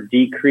increase or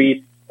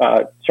decrease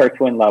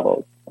sirtuin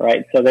levels,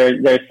 right? So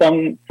there's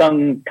some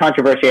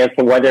controversy as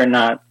to whether or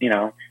not,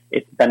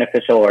 it's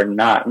beneficial or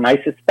not. And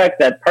I suspect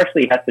that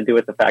partially has to do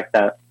with the fact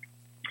that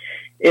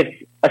if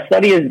a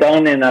study is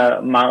done in a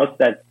mouse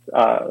that's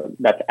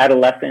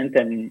adolescent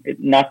and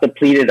not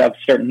depleted of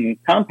certain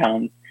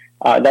compounds,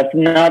 that's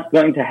not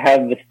going to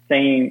have the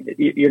same,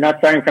 you're not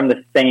starting from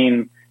the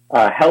same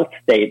health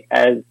state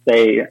as,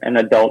 say, an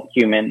adult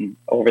human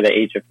over the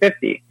age of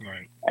 50.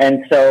 Right.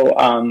 And so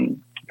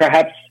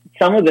perhaps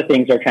some of the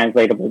things are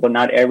translatable, but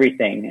not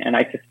everything. And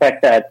I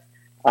suspect that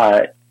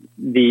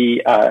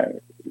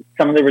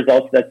some of the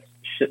results that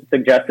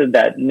suggested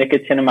that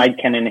nicotinamide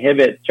can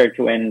inhibit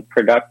sirtuin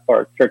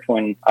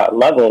sirtuin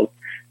levels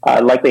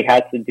likely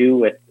has to do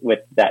with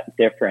that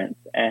difference.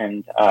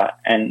 And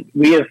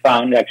we have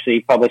found,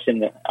 actually published in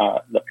the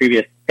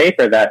previous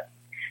paper, that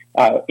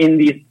in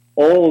these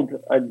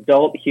old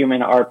adult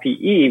human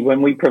RPE,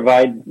 when we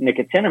provide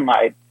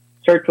nicotinamide,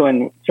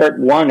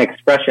 SIRT1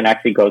 expression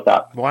actually goes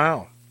up.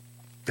 Wow.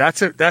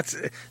 That's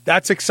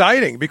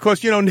exciting because,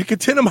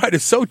 nicotinamide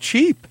is so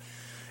cheap.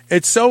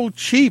 It's so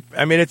cheap.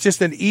 I mean, it's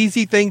just an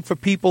easy thing for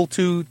people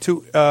to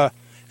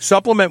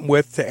supplement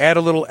with, to add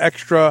a little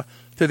extra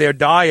to their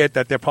diet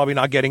that they're probably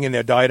not getting in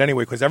their diet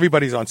anyway, because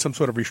everybody's on some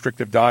sort of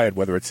restrictive diet,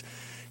 whether it's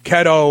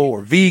keto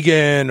or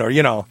vegan or,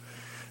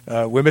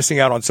 we're missing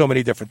out on so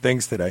many different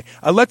things today.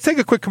 Let's take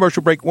a quick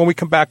commercial break. When we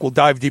come back, we'll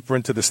dive deeper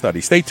into the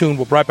study. Stay tuned.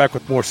 We'll be right back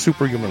with more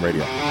Superhuman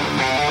Radio.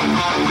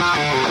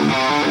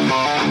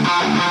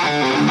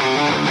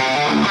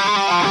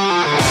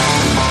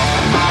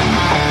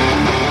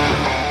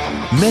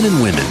 Men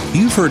and women,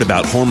 you've heard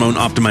about hormone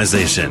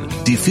optimization.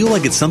 Do you feel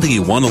like it's something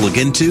you want to look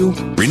into?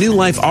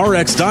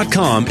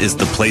 RenewLifeRx.com is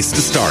the place to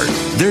start.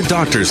 Their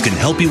doctors can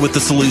help you with the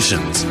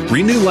solutions.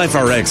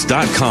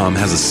 RenewLifeRx.com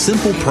has a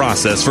simple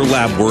process for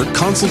lab work,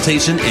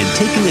 consultation, and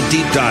taking a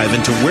deep dive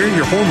into where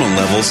your hormone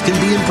levels can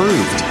be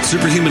improved.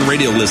 Superhuman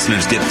Radio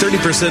listeners get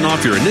 30%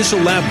 off your initial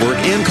lab work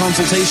and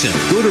consultation.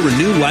 Go to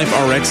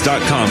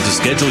RenewLifeRx.com to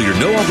schedule your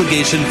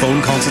no-obligation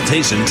phone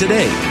consultation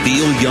today.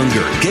 Feel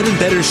younger, get in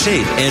better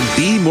shape, and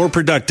be more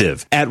productive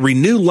at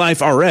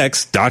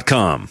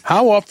RenewLifeRx.com.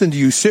 How often do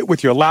you sit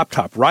with your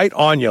laptop right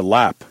on your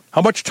lap?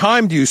 How much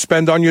time do you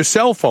spend on your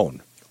cell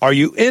phone? Are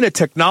you in a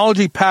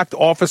technology-packed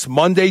office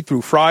Monday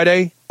through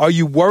Friday? Are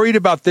you worried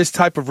about this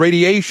type of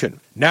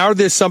radiation? Now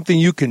there's something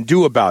you can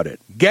do about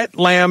it.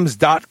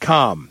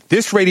 GetLambs.com.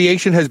 This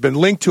radiation has been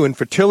linked to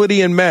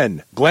infertility in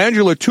men,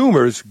 glandular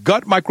tumors,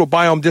 gut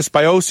microbiome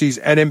dysbioses,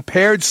 and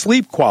impaired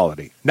sleep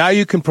quality. Now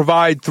you can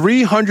provide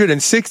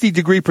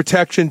 360-degree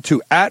protection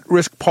to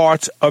at-risk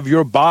parts of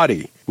your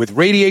body with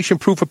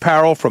radiation-proof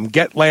apparel from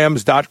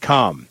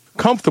GetLambs.com.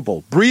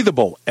 Comfortable,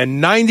 breathable,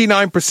 and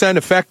 99%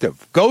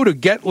 effective. Go to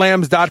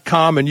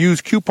GetLambs.com and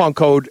use coupon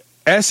code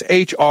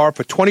SHR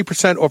for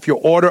 20% off your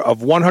order of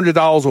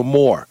 $100 or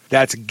more.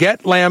 That's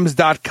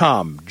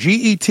GetLambs.com,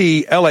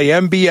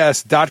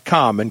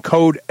 GetLambs.com, and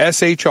code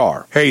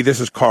SHR. Hey, this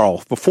is Carl.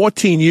 For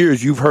 14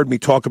 years, you've heard me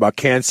talk about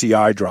Can-C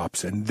eye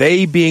drops, and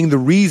they being the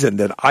reason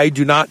that I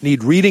do not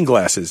need reading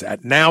glasses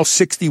at now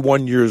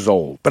 61 years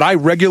old. But I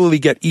regularly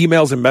get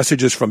emails and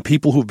messages from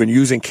people who've been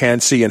using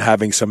Can-C and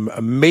having some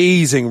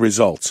amazing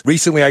results.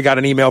 Recently, I got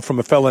an email from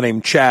a fellow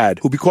named Chad,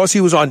 who, because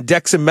he was on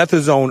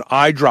dexamethasone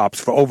eye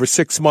drops for over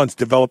 6 months,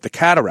 developed a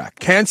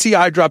cataract. Can-C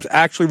eye drops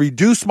actually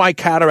reduced my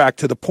cataract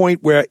to the point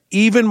where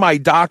even my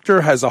doctor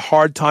has a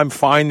hard time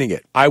finding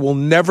it. I will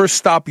never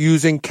stop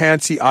using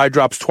Can-C eye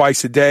drops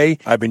twice a day.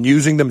 I've been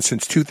using them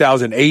since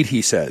 2008,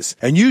 he says.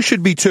 And you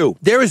should be too.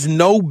 There is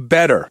no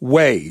better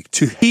way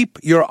to keep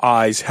your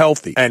eyes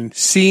healthy and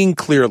seeing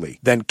clearly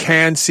than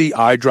Can-C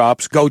eye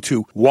drops. Go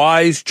to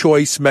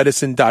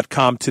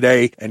wisechoicemedicine.com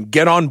today and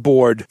get on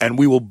board, and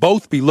we will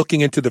both be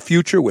looking into the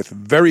future with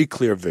very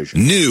clear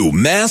vision. New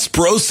Mass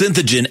Pro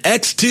Synthogen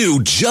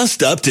X2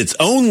 just upped its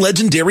own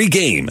legendary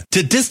game.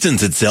 To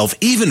distance itself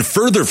even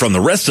further from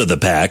the rest of the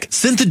pack,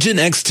 Synthogen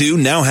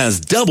X2 now has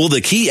double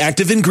the key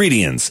active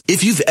ingredients.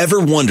 If you've ever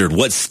wondered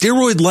what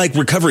steroid-like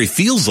recovery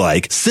feels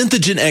like,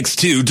 Synthogen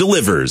X2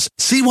 delivers.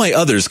 See why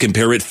others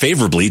compare it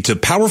favorably to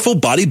powerful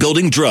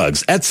bodybuilding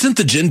drugs at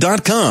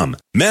Synthogen.com.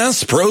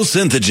 Mass Pro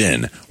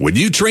Synthogen. When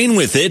you train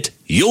with it,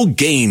 You'll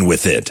gain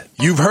with it.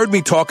 You've heard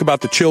me talk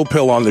about the chill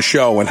pill on the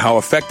show and how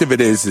effective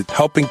it is at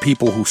helping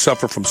people who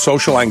suffer from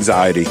social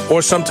anxiety,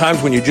 or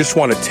sometimes when you just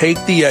want to take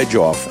the edge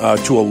off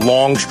to a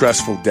long,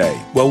 stressful day.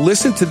 Well,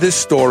 listen to this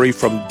story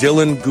from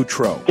Dylan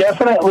Goutreau.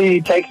 Definitely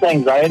takes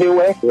anxiety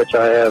away, which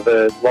I have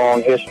a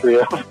long history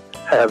of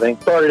having.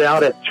 Started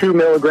out at 2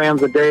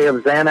 milligrams a day of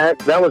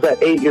Xanax. That was at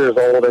 8 years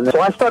old. And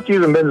so I stopped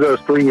using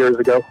benzos 3 years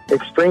ago.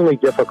 Extremely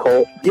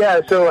difficult.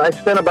 Yeah, so I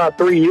spent about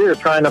 3 years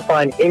trying to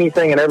find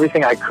anything and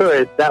everything I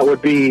could that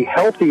would be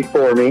healthy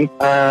for me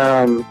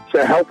to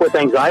help with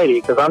anxiety.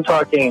 Because I'm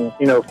talking,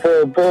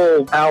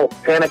 full out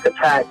panic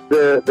attack.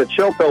 The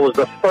chill pill was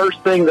the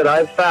first thing that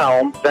I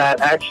found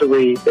that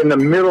actually in the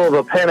middle of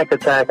a panic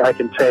attack I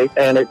can take,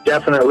 and it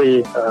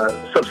definitely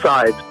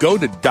subsides. Go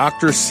to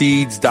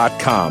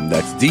drseeds.com.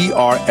 That's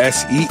drseeds.com.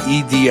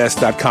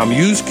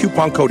 Use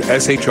coupon code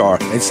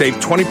SHR and save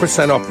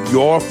 20% off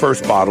your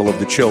first bottle of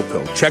the chill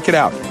pill. Check it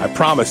out. I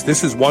promise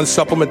this is one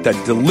supplement that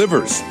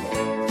delivers.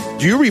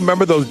 Do you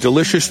remember those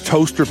delicious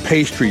toaster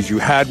pastries you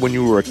had when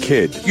you were a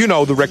kid? You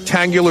know, the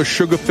rectangular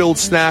sugar-filled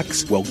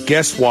snacks? Well,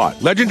 guess what?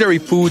 Legendary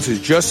Foods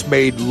has just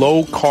made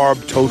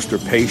low-carb toaster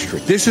pastry.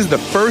 This is the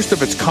first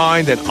of its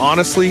kind, and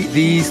honestly,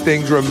 these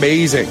things are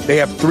amazing. They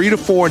have 3 to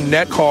 4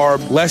 net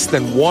carb, less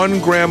than 1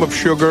 gram of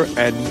sugar,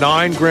 and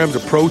 9 grams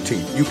of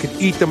protein. You can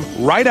eat them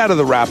right out of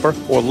the wrapper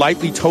or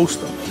lightly toast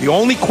them. The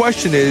only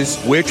question is,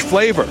 which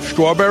flavor?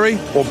 Strawberry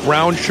or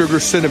brown sugar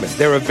cinnamon?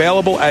 They're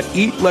available at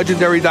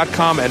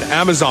eatlegendary.com and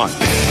Amazon.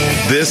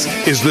 This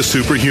is the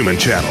Superhuman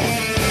Channel.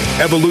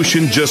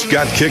 Evolution just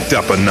got kicked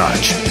up a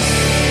notch.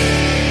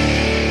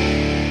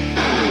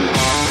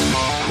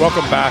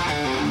 Welcome back.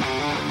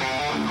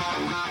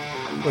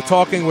 We're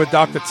talking with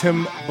Dr.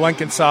 Tim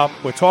Blenkinsop.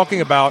 We're talking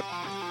about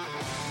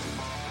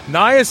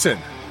niacin,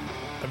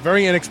 a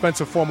very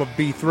inexpensive form of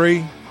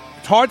B3.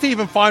 It's hard to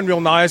even find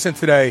real niacin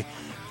today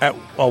at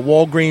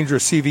Walgreens or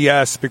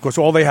CVS because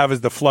all they have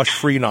is the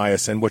flush-free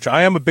niacin, which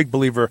I am a big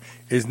believer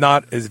is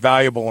not as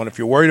valuable. And if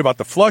you're worried about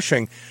the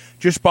flushing,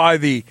 just buy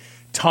the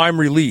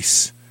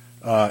time-release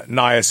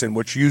niacin,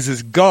 which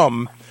uses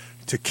gum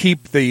to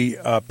keep the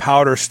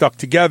powder stuck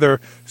together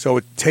so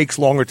it takes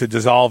longer to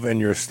dissolve in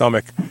your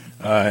stomach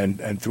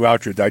and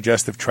throughout your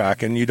digestive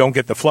tract. And you don't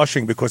get the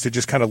flushing because it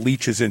just kind of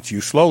leaches into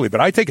you slowly. But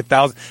I take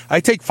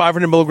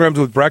 500 milligrams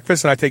with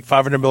breakfast, and I take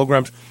 500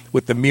 milligrams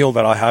with the meal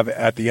that I'll have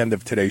at the end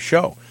of today's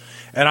show.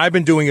 And I've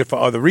been doing it for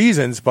other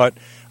reasons, but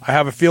I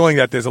have a feeling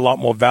that there's a lot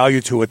more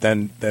value to it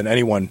than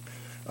anyone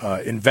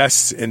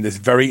invests in this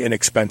very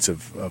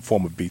inexpensive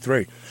form of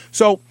B3.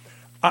 So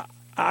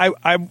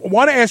I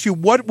want to ask you,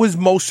 what was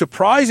most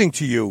surprising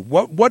to you?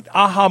 What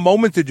aha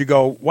moment did you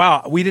go,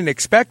 wow, we didn't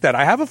expect that?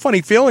 I have a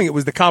funny feeling it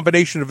was the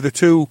combination of the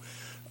two,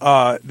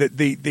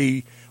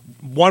 the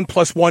 1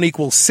 +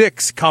 1 =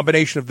 6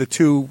 combination of the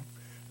two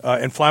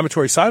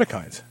inflammatory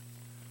cytokines.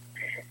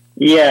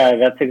 Yeah,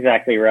 that's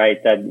exactly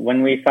right. That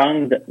when we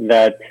found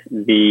that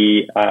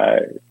the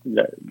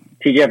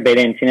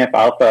TGF-beta and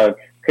TNF-alpha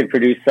could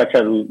produce such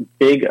a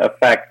big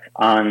effect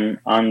on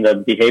the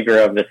behavior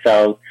of the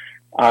cells,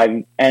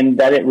 and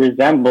that it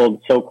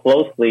resembled so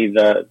closely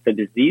the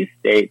disease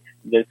state,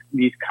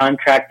 these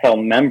contractile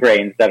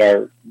membranes that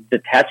are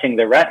detaching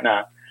the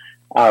retina,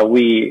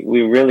 we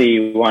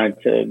really wanted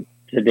to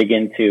dig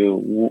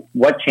into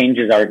what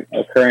changes are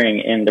occurring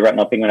in the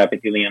retinal pigment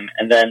epithelium,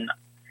 and then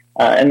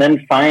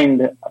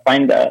find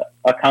a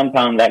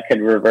compound that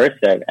could reverse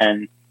it.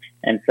 And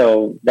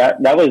so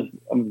that was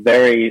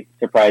very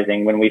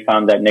surprising when we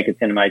found that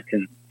nicotinamide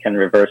can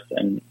reverse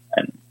an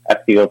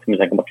epithelial to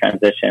mesenchymal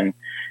transition.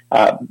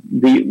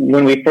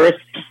 When we first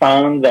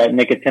found that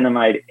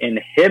nicotinamide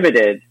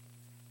inhibited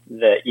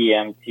the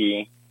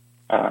EMT,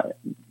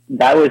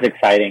 that was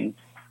exciting.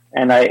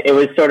 And I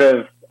was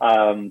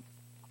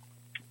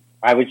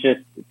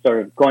just sort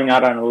of going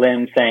out on a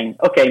limb saying,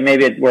 okay,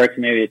 maybe it works,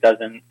 maybe it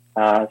doesn't.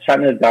 Shot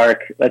in the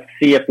dark. Let's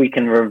see if we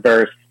can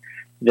reverse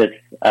this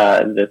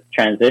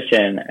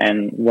transition.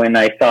 And when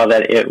I saw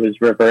that it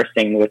was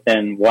reversing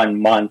within 1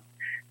 month,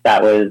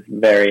 that was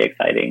very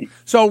exciting.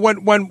 So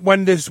when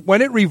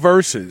it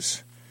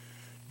reverses,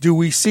 do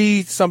we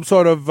see some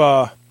sort of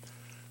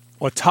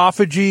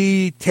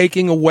autophagy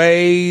taking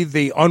away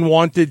the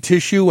unwanted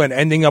tissue and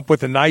ending up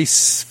with a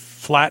nice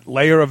flat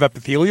layer of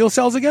epithelial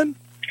cells again?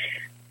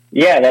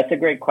 Yeah, that's a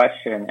great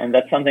question, and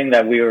that's something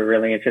that we were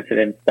really interested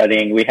in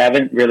studying. We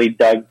haven't really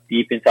dug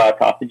deep into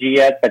autophagy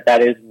yet, but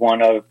that is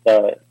one of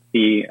the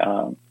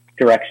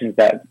directions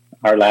that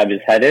our lab is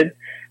headed.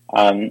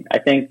 I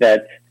think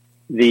that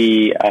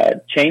the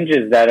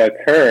changes that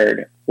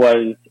occurred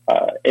was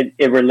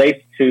it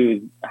relates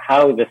to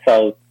how the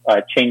cells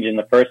change in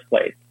the first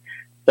place.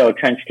 So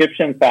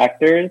transcription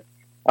factors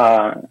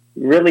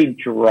really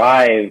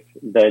drive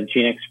the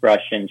gene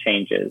expression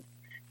changes.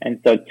 And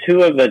so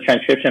two of the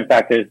transcription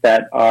factors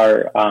that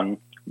are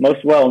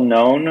most well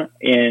known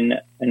in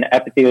an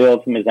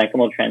epithelial to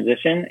mesenchymal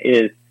transition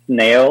is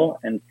snail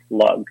and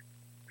slug.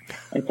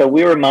 And so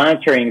we were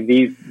monitoring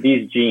these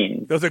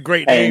genes. Those are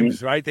great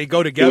names, right? They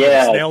go together,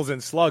 yeah. Snails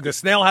and slugs. A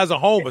snail has a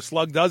home, a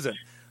slug doesn't.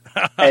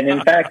 And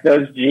in fact,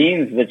 those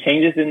genes, the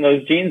changes in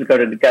those genes go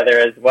together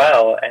as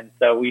well. And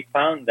so we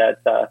found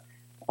that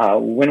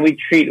when we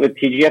treat with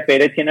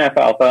TGF-beta,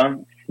 TNF-alpha,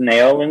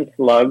 snail and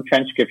slug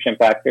transcription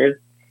factors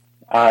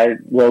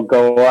will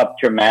go up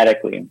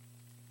dramatically.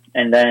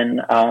 And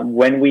then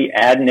when we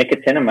add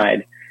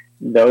nicotinamide,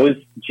 those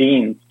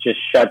genes just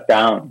shut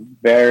down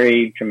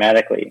very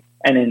dramatically.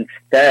 And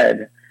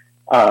instead,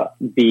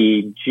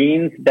 the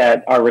genes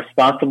that are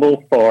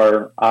responsible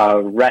for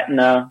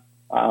retina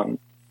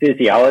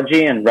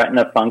physiology and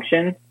retina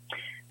function,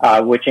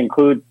 which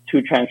include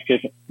two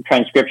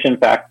transcription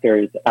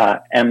factors,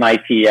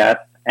 MITF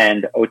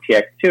and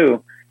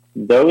OTX2,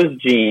 those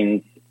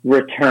genes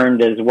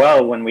returned as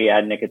well when we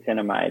add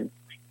nicotinamide.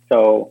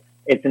 So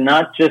it's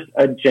not just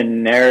a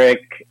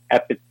generic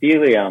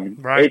epithelium.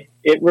 Right.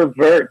 It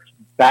reverts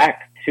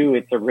back to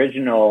its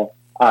original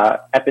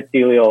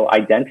epithelial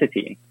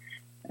identity.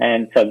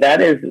 And so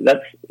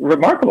that's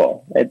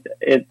remarkable.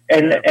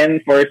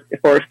 And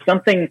for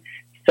something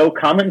so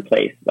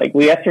commonplace, like,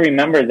 we have to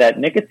remember that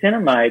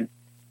nicotinamide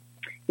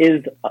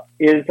is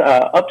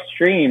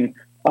upstream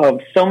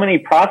of so many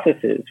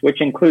processes,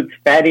 which includes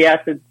fatty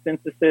acid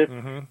synthesis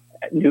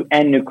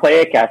and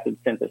nucleic acid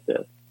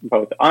synthesis,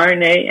 both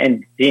RNA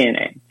and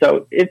DNA.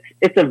 So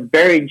it's a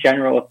very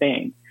general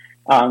thing.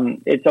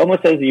 It's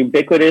almost as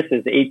ubiquitous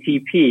as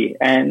ATP,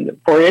 and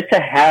for it to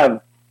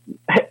have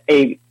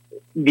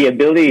the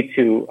ability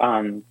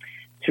to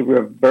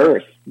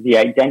reverse the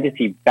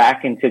identity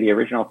back into the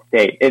original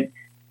state,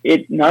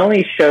 it not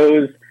only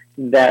shows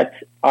that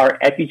our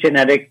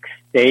epigenetic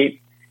state,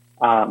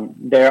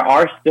 there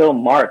are still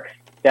marks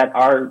that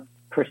are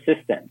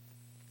persistent,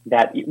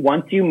 that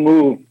once you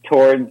move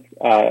towards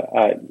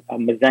a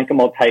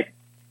mesenchymal type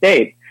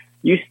state,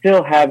 you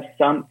still have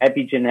some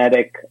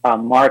epigenetic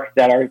marks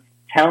that are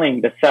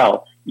telling the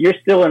cell, you're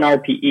still an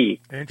RPE.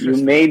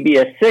 You may be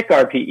a sick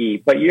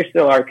RPE, but you're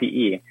still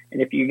RPE.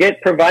 And if you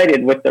get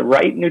provided with the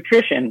right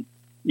nutrition,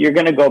 you're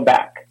going to go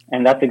back.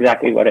 And that's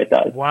exactly what it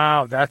does.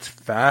 Wow, that's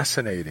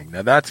fascinating.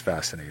 Now, that's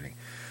fascinating.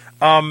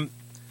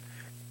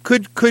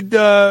 Could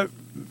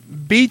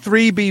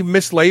B3 be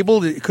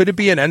mislabeled? Could it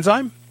be an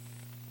enzyme?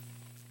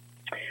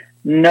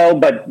 No,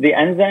 but the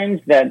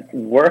enzymes that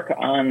work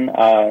on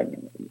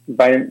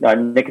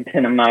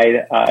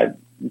nicotinamide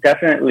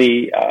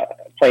definitely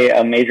play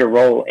a major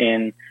role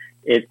in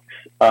its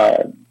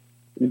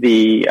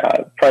the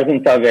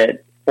presence of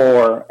it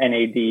for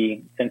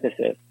NAD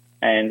synthesis.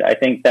 And I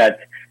think that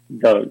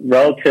the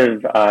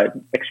relative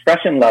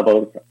expression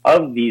levels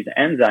of these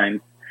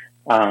enzymes,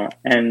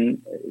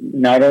 and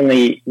not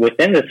only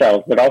within the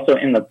cells, but also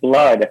in the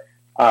blood,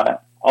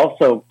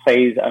 also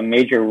plays a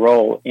major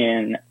role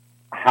in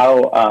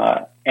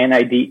how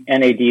NAD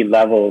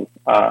levels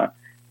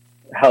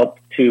help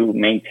to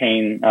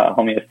maintain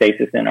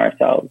homeostasis in our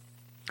cells.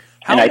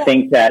 I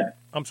think that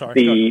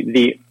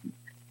the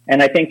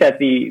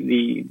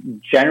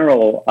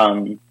general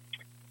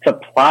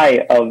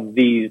supply of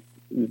these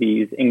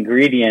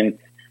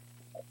ingredients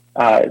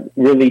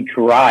really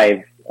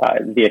drive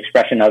the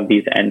expression of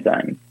these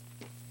enzymes.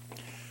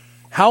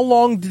 How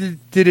long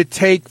did it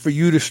take for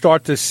you to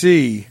start to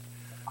see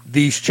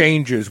these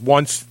changes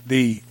once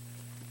the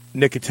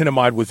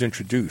nicotinamide was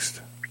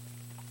introduced?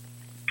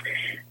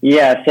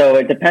 Yeah, so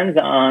it depends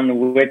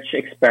on which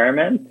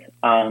experiment.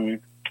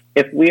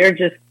 If we are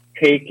just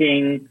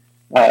taking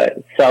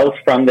cells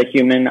from the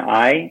human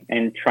eye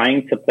and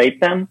trying to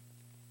plate them,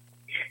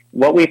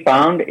 what we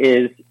found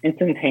is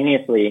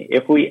instantaneously,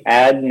 if we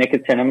add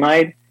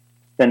nicotinamide,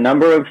 the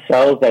number of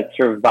cells that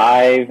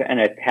survive and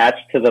attach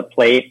to the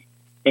plate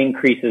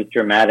increases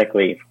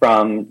dramatically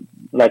from,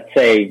 let's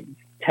say,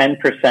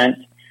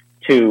 10%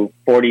 to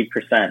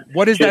 40%.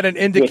 What is that an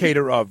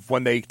indicator of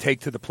when they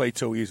take to the plate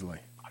so easily?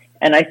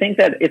 And I think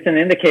that it's an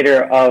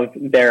indicator of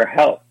their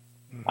health.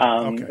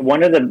 Okay.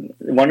 One of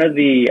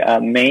the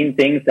main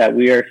things that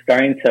we are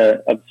starting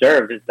to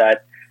observe is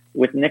that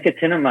with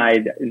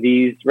nicotinamide,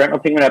 these retinal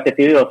pigment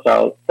epithelial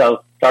cells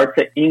start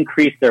to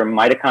increase their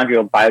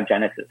mitochondrial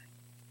biogenesis.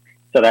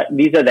 So that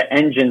these are the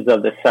engines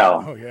of the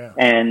cell. Oh, yeah.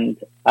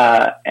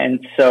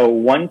 And so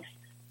once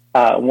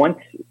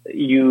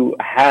you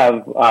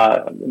have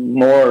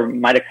more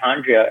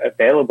mitochondria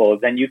available,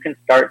 then you can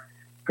start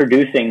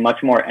producing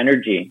much more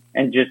energy,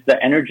 and just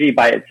the energy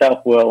by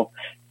itself will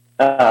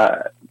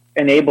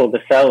enable the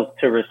cells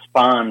to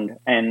respond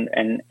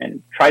and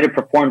try to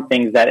perform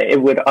things that it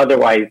would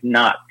otherwise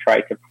not try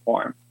to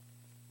perform.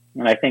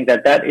 And I think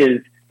that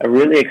is a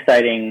really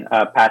exciting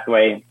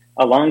pathway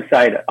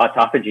alongside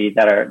autophagy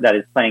that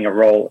is playing a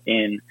role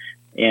in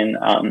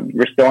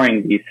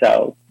restoring these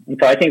cells. And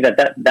so I think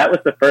that was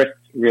the first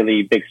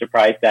really big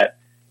surprise, that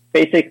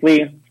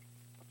basically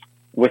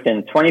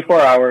within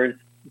 24 hours,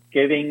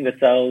 giving the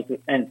cells,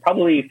 and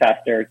probably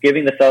faster,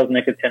 giving the cells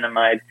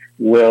nicotinamide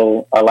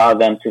will allow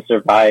them to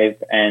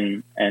survive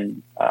and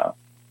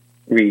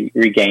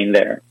regain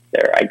their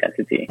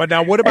identity. But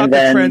now, what about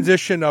the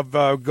transition of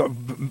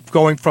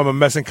going from a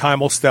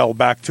mesenchymal cell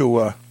back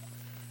to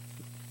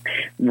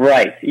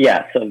Right.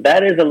 Yeah. So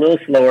that is a little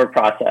slower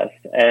process.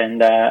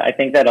 And I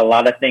think that a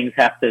lot of things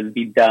have to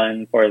be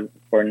done for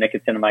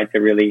nicotinamide to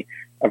really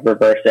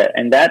reverse it.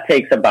 And that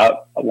takes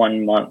about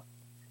 1 month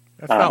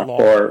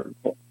for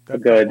a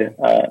good,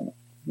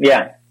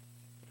 yeah.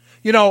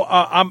 You know,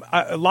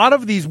 a lot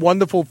of these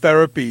wonderful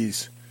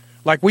therapies,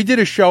 like we did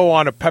a show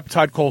on a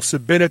peptide called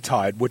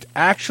sabinitide, which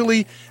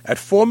actually at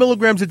 4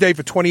 milligrams a day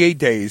for 28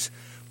 days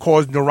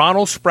caused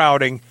neuronal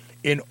sprouting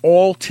in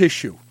all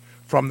tissue,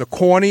 from the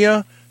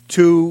cornea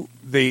to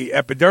the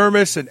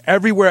epidermis and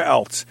everywhere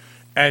else.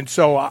 And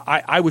so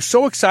I was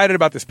so excited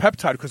about this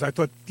peptide because I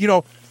thought, you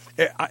know,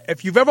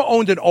 if you've ever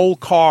owned an old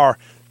car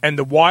and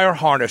the wire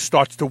harness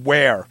starts to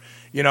wear,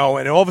 you know,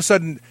 and all of a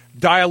sudden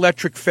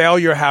dielectric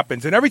failure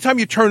happens, and every time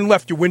you turn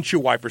left, your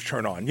windshield wipers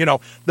turn on. You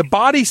know, the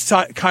body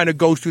kind of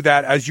goes through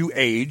that as you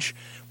age.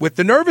 With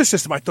the nervous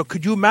system, I thought,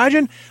 could you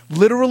imagine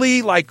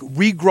literally like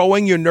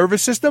regrowing your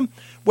nervous system?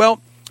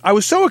 Well, I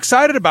was so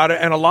excited about it,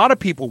 and a lot of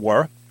people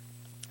were,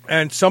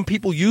 and some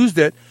people used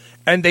it,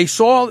 and they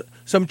saw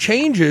some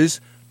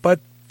changes, but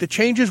the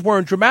changes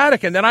weren't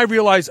dramatic. And then I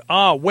realized,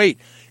 wait,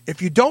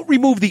 if you don't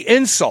remove the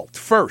insult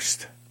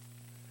first,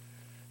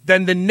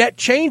 then the net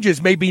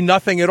changes may be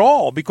nothing at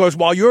all, because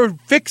while you're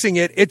fixing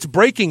it, it's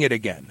breaking it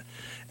again.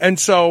 And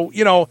so,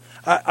 you know,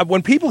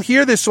 when people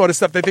hear this sort of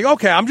stuff, they think,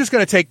 okay, I'm just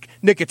going to take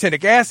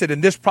nicotinic acid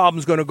and this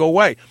problem's going to go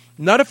away.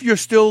 Not if you're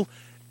still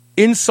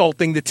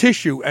insulting the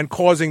tissue and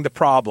causing the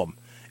problem.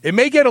 It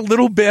may get a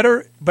little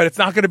better, but it's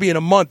not going to be in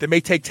a month. It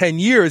may take 10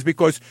 years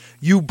because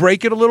you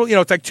break it a little. You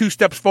know, it's like 2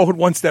 steps forward,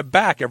 1 step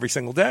back every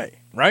single day,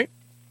 right?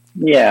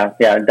 Yeah,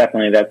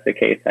 definitely that's the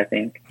case, I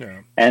think.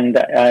 Yeah. And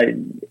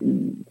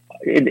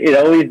it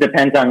always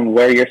depends on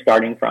where you're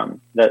starting from,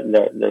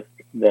 the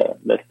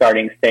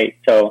starting state.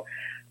 So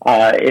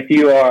if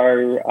you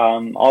are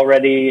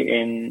already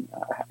in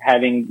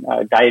having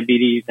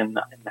diabetes and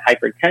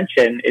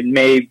hypertension, it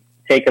may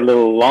take a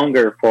little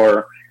longer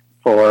for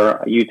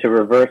you to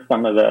reverse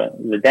some of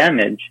the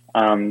damage.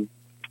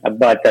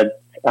 But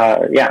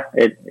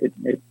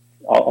it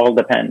all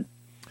depends.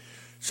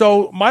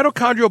 So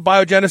mitochondrial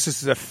biogenesis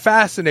is a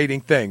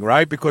fascinating thing,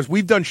 right? Because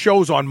we've done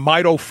shows on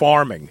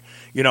mitofarming,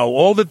 you know,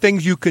 all the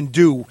things you can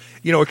do,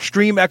 you know,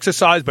 extreme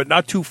exercise, but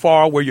not too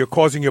far where you're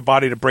causing your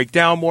body to break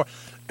down more.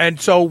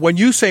 And so when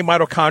you say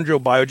mitochondrial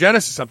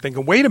biogenesis, I'm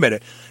thinking, wait a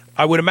minute,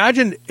 I would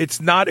imagine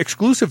it's not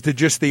exclusive to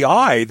just the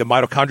eye, the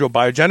mitochondrial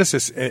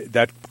biogenesis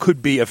that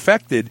could be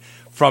affected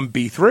from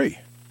B3.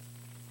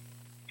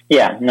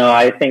 Yeah, no,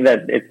 I think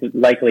that it's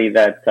likely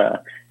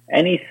that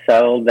any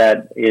cell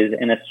that is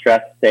in a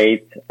stress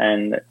state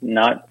and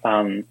not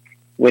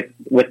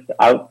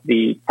without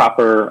the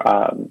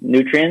proper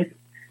nutrients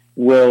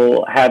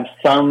will have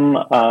some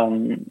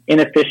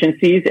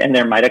inefficiencies in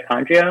their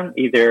mitochondria.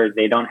 Either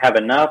they don't have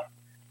enough,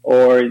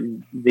 or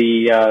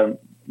the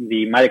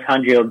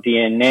mitochondrial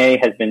DNA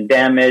has been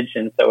damaged,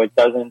 and so it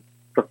doesn't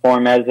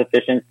perform as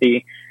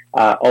efficiency.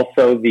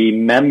 Also, the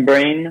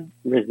membrane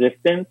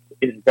resistance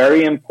is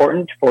very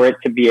important for it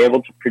to be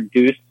able to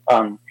produce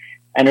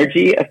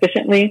energy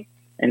efficiently.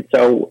 And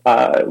so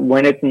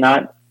when it's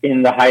not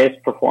in the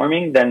highest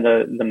performing, then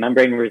the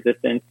membrane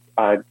resistance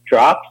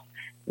drops,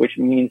 which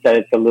means that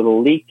it's a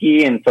little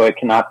leaky, and so it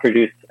cannot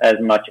produce as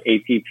much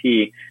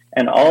ATP.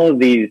 And all of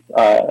these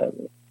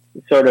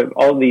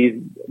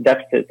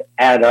deficits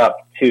add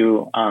up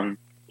to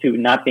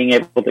not being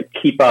able to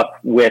keep up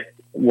with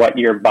what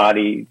your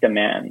body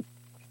demands.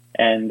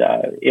 And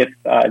if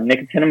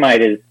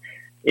nicotinamide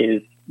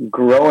is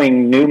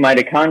growing new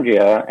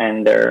mitochondria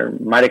and their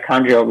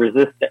mitochondrial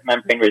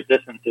membrane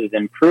resistance is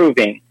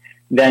improving,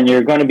 then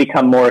you're going to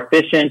become more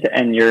efficient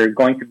and you're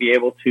going to be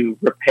able to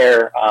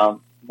repair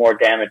more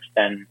damage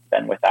than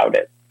without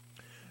it.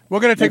 We're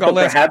going to take our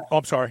last...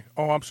 I'm sorry.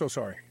 Oh, I'm so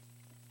sorry.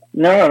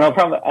 No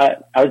problem.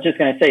 I was just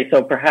going to say,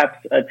 so perhaps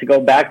to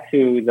go back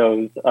to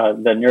those,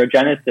 the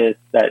neurogenesis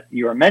that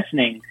you were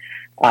mentioning,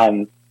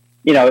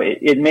 you know,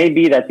 it may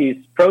be that these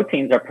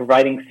proteins are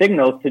providing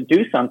signals to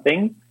do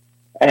something,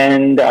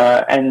 and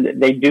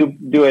they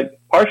do it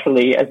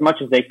partially as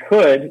much as they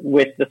could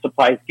with the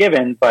supplies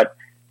given, but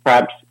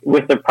perhaps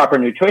with the proper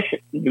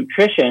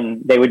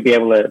nutrition, they would be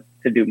able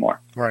to do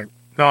more. Right.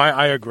 No,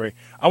 I agree.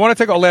 I want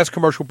to take our last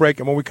commercial break,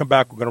 and when we come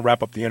back, we're going to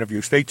wrap up the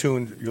interview. Stay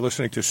tuned. You're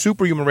listening to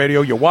Superhuman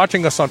Radio. You're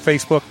watching us on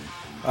Facebook.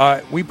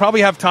 We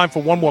probably have time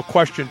for one more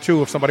question,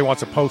 too, if somebody wants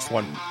to post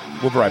one.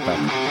 We'll be right back.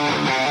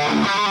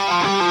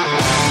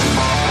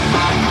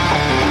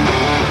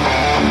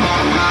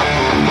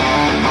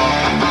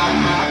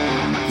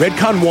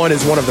 Redcon One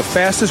is one of the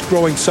fastest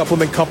growing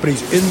supplement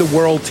companies in the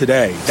world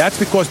today. That's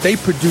because they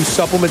produce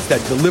supplements that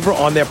deliver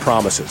on their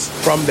promises.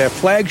 From their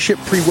flagship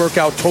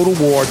pre-workout Total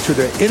War to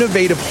their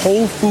innovative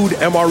whole food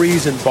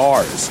MREs and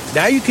bars.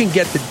 Now you can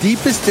get the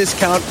deepest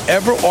discount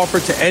ever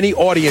offered to any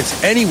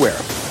audience anywhere.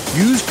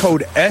 Use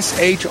code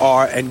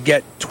SHR and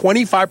get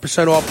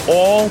 25% off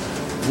all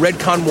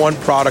Redcon One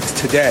products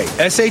today.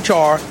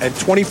 SHR and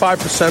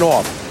 25%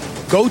 off.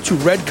 Go to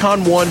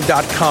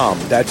redcon1.com.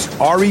 That's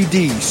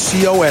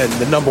REDCON,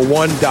 the number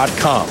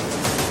 1.com.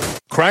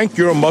 Crank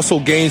your muscle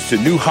gains to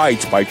new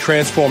heights by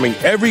transforming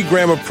every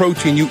gram of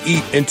protein you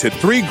eat into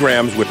 3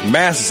 grams with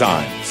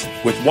Masszymes.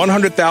 With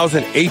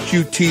 100,000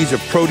 HUTs of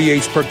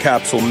protease per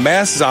capsule,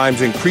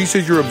 Masszymes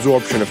increases your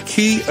absorption of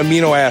key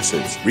amino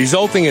acids,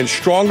 resulting in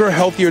stronger,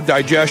 healthier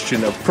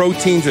digestion of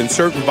proteins and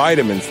certain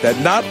vitamins that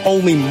not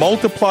only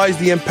multiplies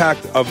the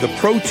impact of the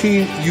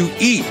protein you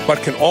eat, but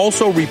can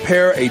also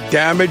repair a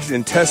damaged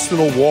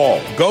intestinal wall.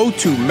 Go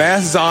to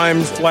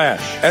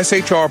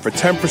Masszymes/SHR for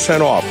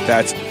 10% off.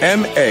 That's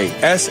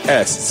MASSZYMES.com/SHR.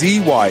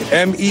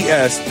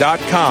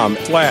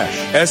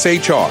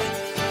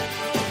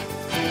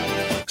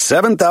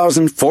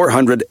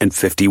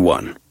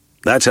 7,451.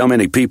 That's how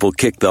many people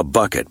kick the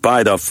bucket,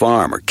 buy the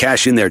farm, or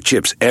cash in their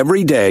chips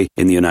every day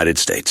in the United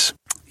States.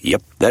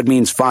 Yep, that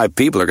means 5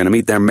 people are going to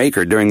meet their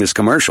maker during this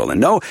commercial.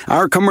 And no,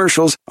 our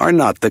commercials are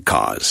not the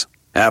cause.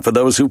 Half of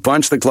those who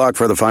punch the clock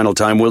for the final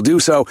time will do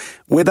so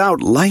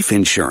without life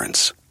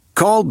insurance.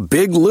 Call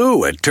Big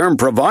Lou at Term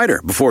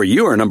Provider before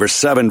you are number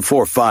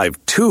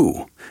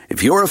 7452.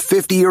 If you're a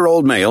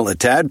 50-year-old male, a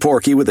tad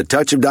porky with a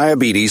touch of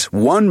diabetes,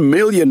 $1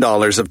 million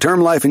of term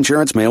life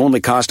insurance may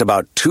only cost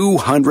about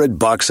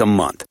 $200 a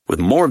month. With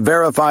more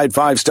verified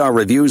 5-star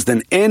reviews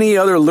than any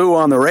other Lou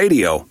on the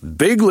radio,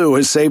 Big Lou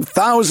has saved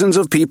thousands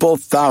of people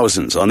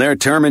thousands on their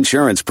term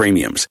insurance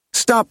premiums.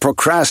 Stop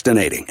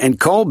procrastinating and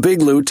call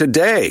Big Lou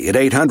today at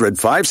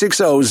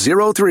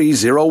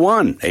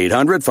 800-560-0301.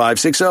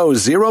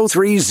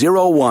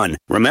 800-560-0301.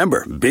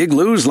 Remember, Big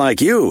Lou's like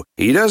you.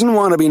 He doesn't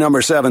want to be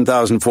number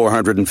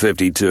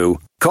 7,452.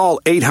 Call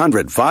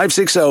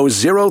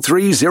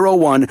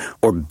 800-560-0301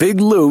 or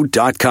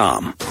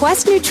biglou.com.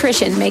 Quest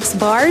Nutrition makes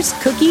bars,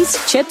 cookies,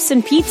 chips,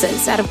 and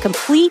pizzas out of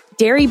complete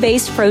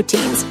dairy-based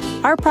proteins.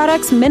 Our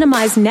products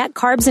minimize net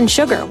carbs and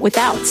sugar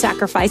without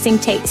sacrificing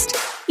taste.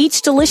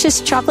 Each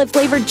delicious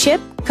chocolate-flavored chip,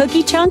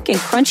 cookie chunk, and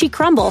crunchy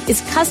crumble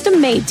is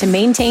custom-made to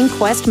maintain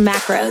Quest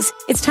macros.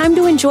 It's time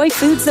to enjoy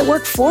foods that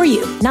work for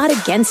you, not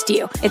against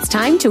you. It's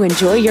time to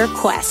enjoy your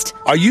Quest.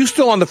 Are you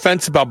still on the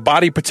fence about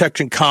Body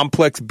Protection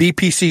Complex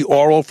BPC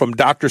Oral from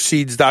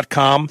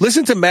drseeds.com?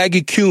 Listen to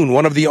Maggie Kuhn,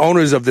 one of the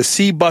owners of the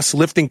C-Bus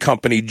Lifting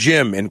Company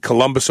gym in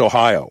Columbus,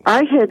 Ohio.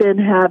 I had been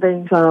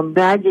having some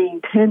nagging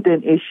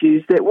tendon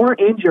issues that weren't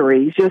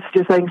injuries, just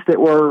things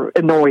that were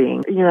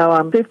annoying. You know,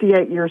 I'm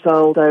 58 years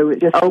old, so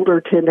just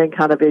older tendon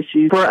kind of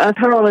issues. For us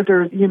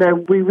powerlifters, you know,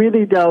 we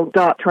really don't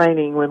stop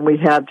training when we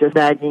have just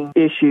nagging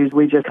issues.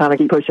 We just kind of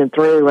keep pushing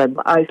through. And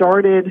I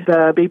started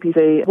the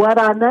BPC. What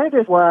I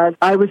noticed was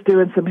I was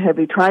doing some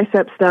heavy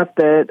tricep stuff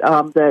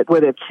that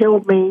would have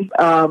killed me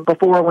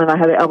before when I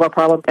had an elbow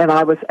problem, and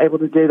I was able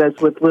to do this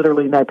with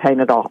literally no pain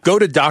at all. Go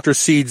to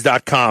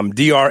drseeds.com,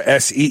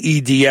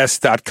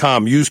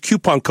 drseeds.com. Use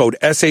coupon code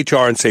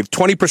SHR and save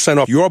 20%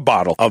 off your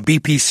bottle of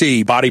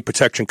BPC Body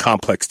Protection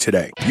Complex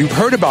today. You've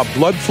heard about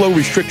blood flow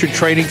restriction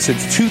training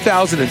since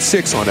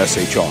 2006 on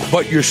SHR,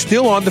 but you're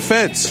still on the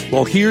fence.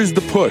 Well, here's the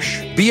push.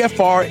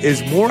 BFR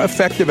is more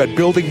effective at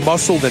building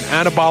muscle than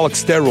anabolic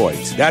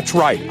steroids. That's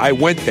right, I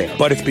went there,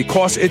 but it's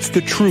because it's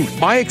the truth.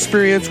 My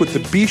experience with the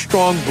Be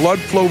Strong blood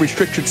flow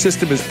restriction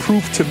system is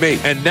proof to me,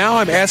 and now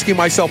I'm asking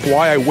myself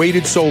why I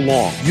waited so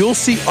long. You'll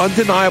see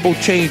undeniable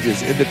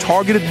changes in the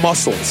targeted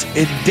muscles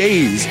in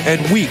days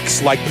and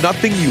weeks like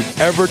nothing you've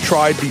ever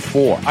tried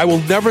before. I will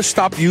never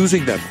stop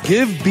using them.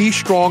 Give Be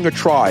Strong a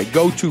try.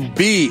 Go to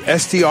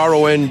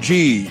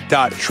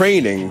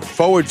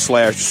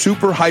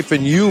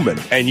BSTRONG.training/super-human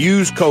and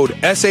use code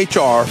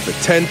SHR for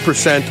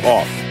 10%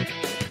 off.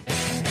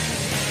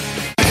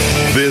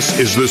 This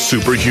is the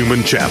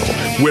Superhuman Channel,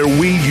 where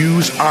we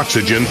use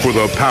oxygen for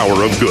the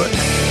power of good.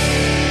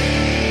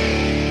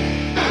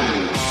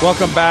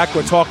 Welcome back.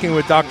 We're talking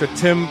with Dr.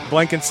 Tim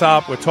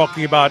Blenkinsop. We're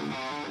talking about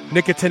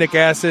nicotinic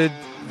acid,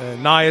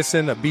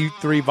 niacin, a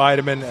B3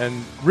 vitamin,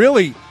 and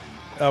really,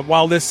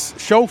 while this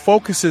show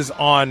focuses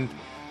on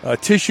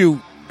tissue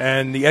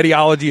and the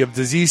etiology of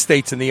disease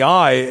states in the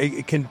eye,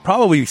 it can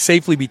probably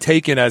safely be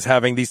taken as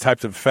having these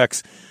types of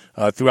effects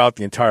throughout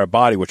the entire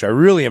body, which I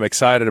really am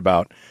excited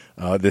about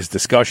this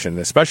discussion,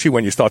 especially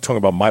when you start talking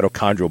about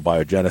mitochondrial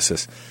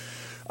biogenesis.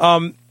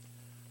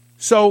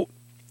 So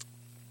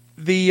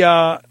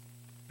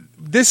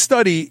this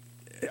study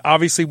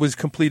obviously was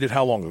completed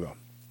how long ago?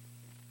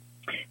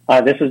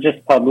 This was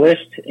just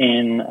published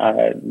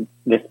in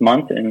this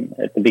month,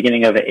 at the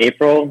beginning of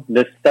April.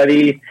 This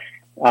study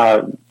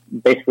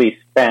basically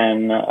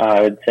span,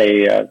 I would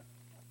say,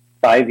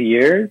 5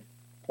 years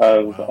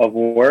of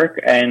work.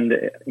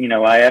 And, you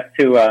know, I have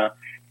to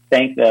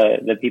thank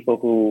the people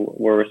who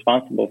were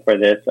responsible for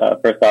this.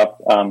 First off,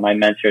 my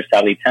mentor,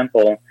 Sally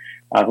Temple,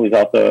 who's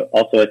also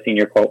a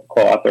senior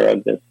co-author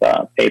of this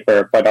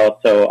paper, but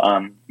also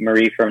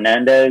Marie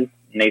Fernandez,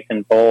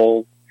 Nathan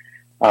Bowles,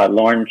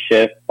 Lauren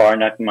Schiff,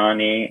 Barnak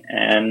Mani,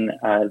 and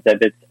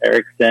Zebitz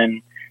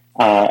Erickson,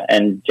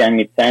 and Jen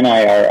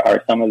Mitsenai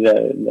are some of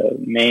the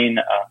main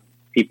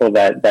people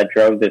that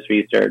drove this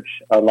research,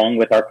 along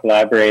with our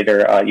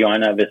collaborator,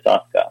 Joanna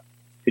Visoska,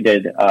 who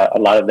did a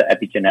lot of the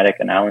epigenetic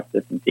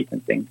analysis and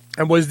sequencing.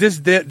 And was this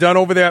done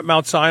over there at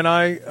Mount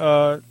Sinai,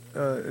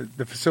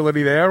 the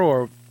facility there,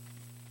 or?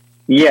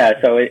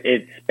 Yeah, so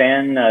it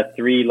spanned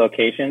 3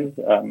 locations,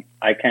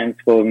 Icahn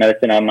School of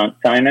Medicine at Mount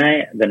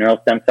Sinai, the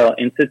Neural Stem Cell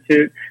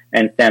Institute,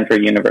 and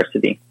Stanford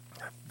University.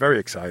 Very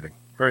exciting.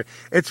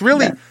 It's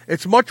really,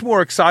 it's much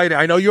more exciting.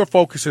 I know your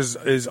focus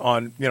is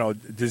on,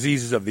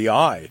 diseases of the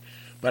eye,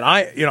 but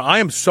I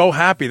am so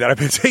happy that I've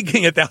been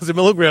taking 1,000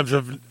 milligrams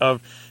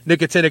of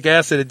nicotinic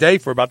acid a day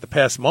for about the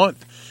past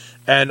month,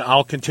 and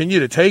I'll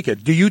continue to take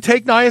it. Do you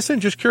take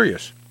niacin? Just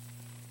curious.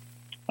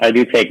 I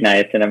do take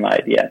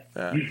niacinamide, yes.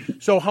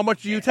 So how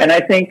much do you take? And I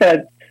think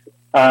that,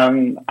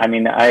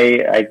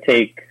 I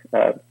take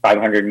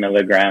 500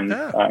 milligrams,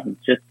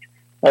 just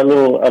a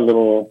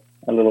little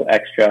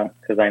extra,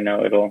 because I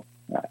know it'll,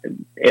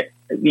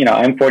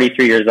 I'm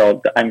 43 years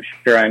old. I'm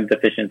sure I'm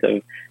deficient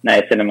of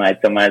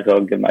niacinamide, so might as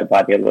well give my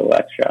body a little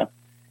extra.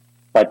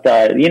 But,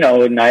 there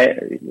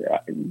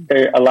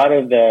a lot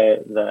of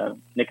the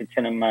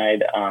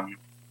nicotinamide,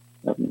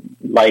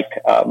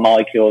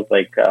 molecules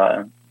like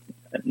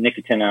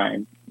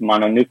nicotinamide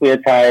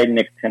mononucleotide,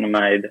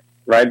 nicotinamide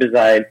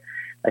riboside,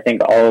 I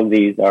think all of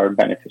these are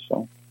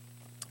beneficial.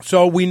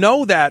 So we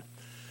know that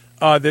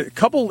the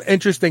couple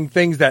interesting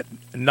things that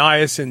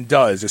niacin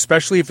does,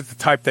 especially if it's the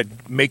type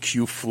that makes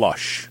you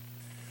flush,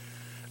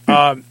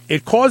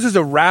 it causes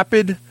a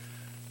rapid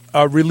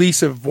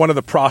release of one of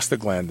the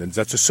prostaglandins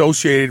that's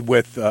associated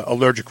with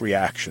allergic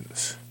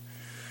reactions.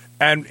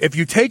 And if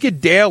you take it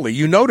daily,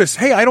 you notice,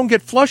 hey, I don't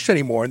get flushed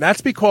anymore. And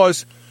that's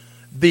because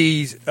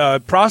these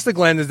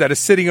prostaglandins that are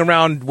sitting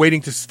around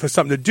waiting for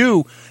something to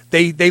do,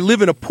 they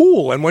live in a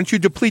pool. And once you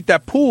deplete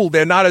that pool,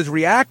 they're not as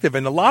reactive.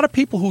 And a lot of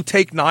people who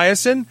take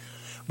niacin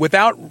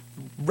without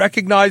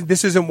recognizing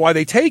this isn't why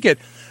they take it,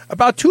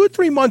 about 2 or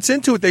 3 months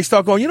into it, they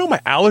start going, my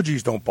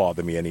allergies don't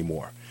bother me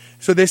anymore.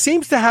 So there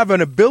seems to have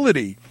an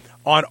ability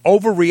on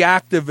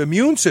overreactive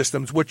immune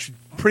systems, which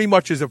pretty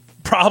much is a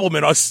problem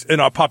in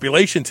our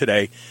population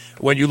today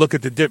when you look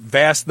at the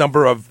vast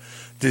number of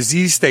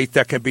disease states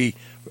that can be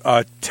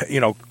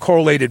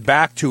correlated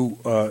back to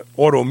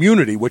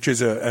autoimmunity, which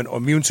is an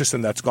immune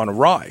system that's gone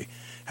awry.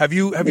 Have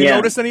you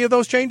noticed any of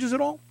those changes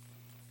at all?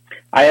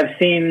 I have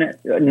seen,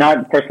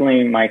 not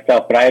personally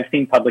myself, but I have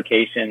seen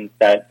publications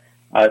that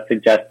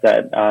suggest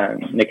that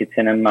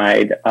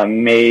nicotinamide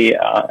may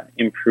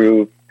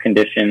improve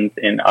conditions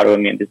in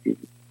autoimmune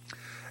diseases.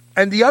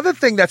 And the other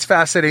thing that's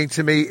fascinating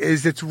to me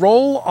is its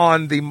role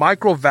on the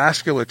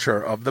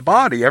microvasculature of the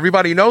body.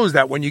 Everybody knows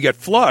that when you get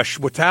flush,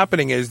 what's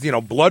happening is,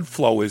 blood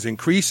flow is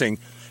increasing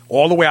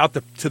all the way out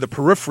to the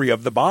periphery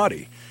of the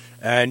body.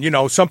 And,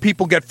 some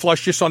people get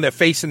flush just on their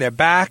face and their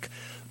back.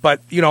 But,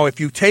 if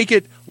you take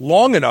it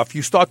long enough,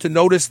 you start to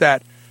notice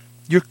that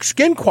your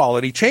skin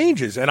quality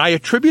changes. And I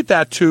attribute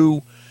that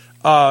to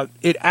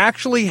it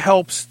actually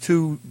helps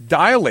to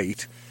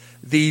dilate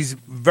these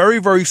very,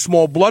 very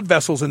small blood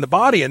vessels in the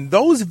body. And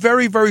those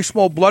very, very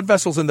small blood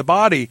vessels in the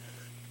body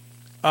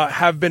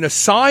have been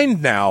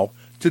assigned now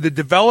to the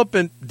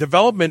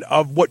development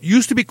of what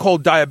used to be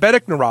called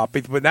diabetic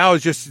neuropathy, but now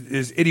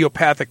is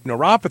idiopathic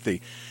neuropathy.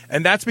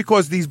 And that's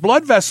because these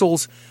blood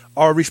vessels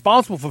are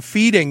responsible for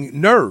feeding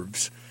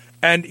nerves.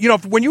 And,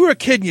 when you were a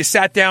kid and you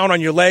sat down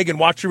on your leg and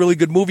watched a really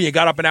good movie, you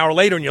got up an hour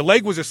later and your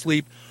leg was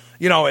asleep,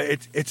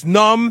 it's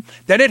numb,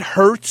 then it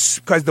hurts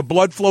because the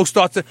blood flow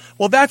starts to,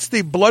 that's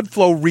the blood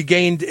flow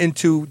regained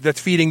that's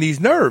feeding these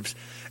nerves.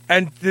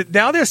 And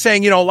now they're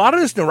saying, a lot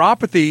of this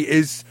neuropathy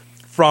is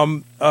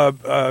from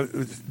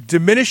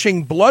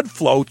diminishing blood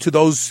flow to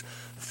those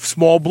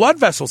small blood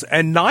vessels.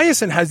 And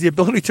niacin has the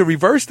ability to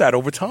reverse that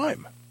over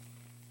time.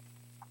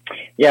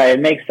 Yeah, it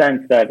makes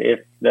sense that if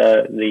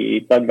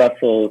the blood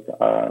vessels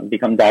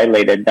become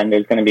dilated, then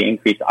there's going to be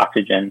increased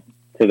oxygen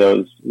to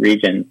those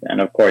regions. And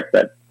of course,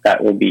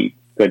 that will be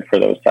good for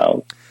those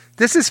cells.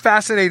 This is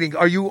fascinating.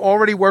 Are you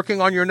already working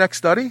on your next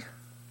study?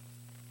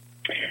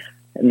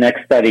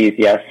 Next studies,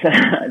 yes.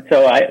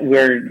 So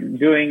we're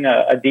doing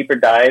a deeper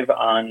dive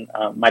on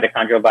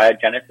mitochondrial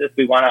biogenesis.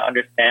 We want to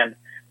understand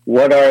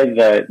what are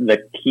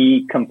the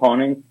key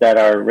components that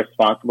are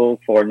responsible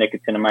for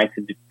nicotinamide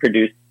to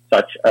produce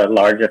such a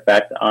large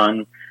effect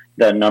on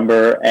the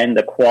number and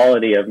the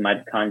quality of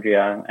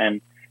mitochondria.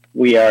 And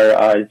we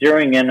are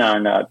zeroing in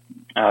on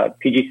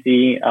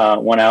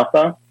PGC1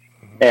 alpha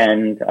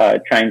and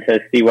trying to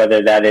see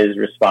whether that is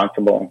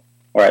responsible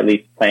or at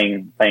least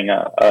playing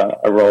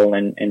a role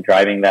in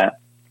driving that.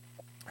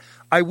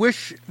 I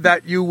wish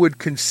that you would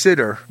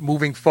consider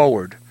moving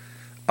forward,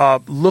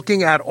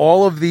 looking at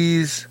all of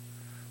these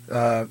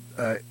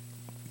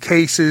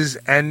cases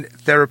and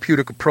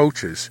therapeutic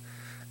approaches,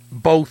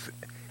 both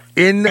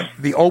in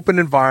the open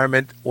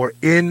environment or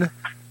in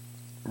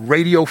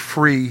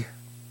radio-free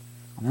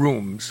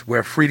rooms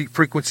where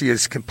frequency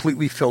is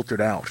completely filtered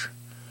out.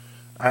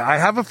 I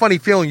have a funny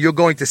feeling you're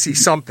going to see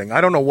something.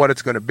 I don't know what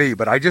it's going to be,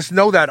 but I just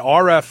know that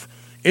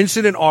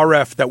incident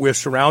RF that we're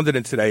surrounded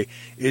in today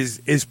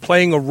is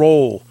playing a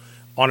role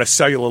on a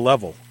cellular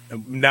level.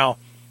 Now,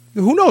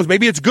 who knows?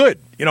 Maybe it's good.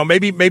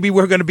 Maybe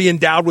we're going to be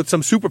endowed with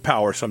some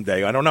superpower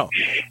someday. I don't know.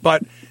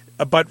 But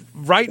But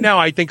right now,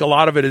 I think a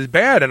lot of it is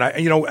bad. And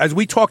as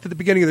we talked at the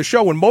beginning of the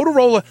show, when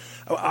Motorola,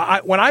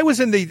 when I was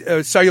in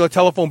the cellular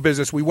telephone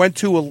business, we went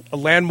to a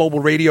land mobile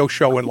radio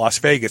show in Las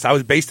Vegas. I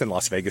was based in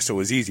Las Vegas, so it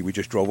was easy. We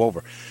just drove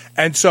over.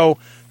 And so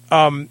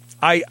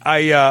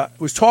I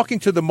was talking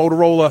to the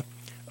Motorola,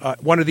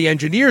 one of the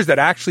engineers that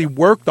actually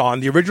worked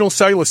on the original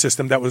cellular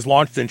system that was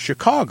launched in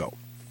Chicago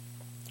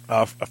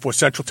for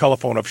Central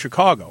Telephone of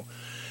Chicago.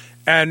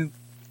 And,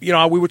 we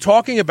were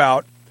talking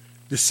about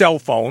the cell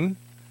phone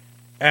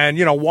and,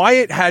 why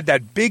it had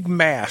that big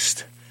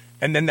mast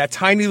and then that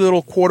tiny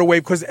little quarter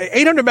wave, because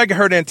 800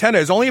 megahertz antenna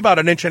is only about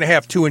 1.5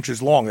 inches, 2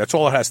 inches long. That's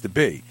all it has to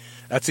be.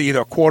 That's either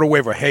a quarter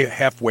wave or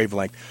half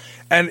wavelength.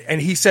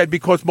 And he said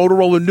because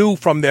Motorola knew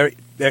from their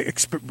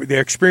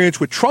experience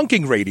with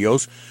trunking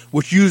radios,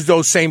 which used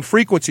those same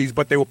frequencies,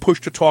 but they were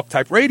push-to-talk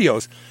type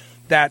radios,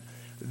 that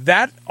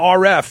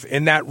RF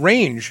in that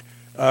range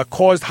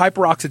caused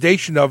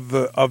hyperoxidation of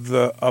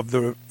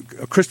the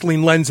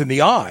crystalline lens in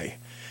the eye,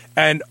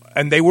 and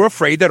they were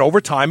afraid that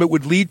over time it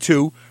would lead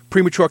to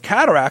premature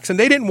cataracts, and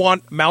they didn't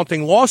want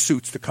mounting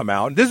lawsuits to come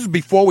out. And this is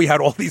before we had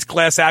all these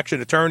class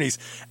action attorneys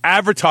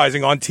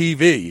advertising on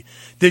TV.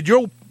 Did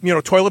your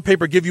toilet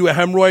paper give you a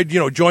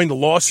hemorrhoid? Join the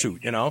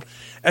lawsuit.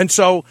 And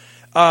so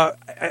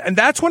and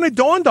that's when it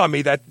dawned on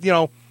me that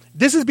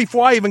this is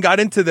before I even got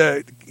into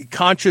the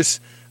conscious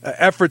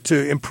effort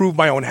to improve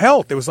my own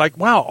health. It was like,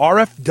 wow,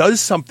 RF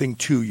does something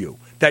to you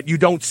that you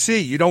don't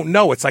see, you don't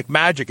know. It's like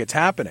magic. It's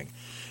happening.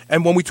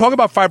 And when we talk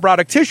about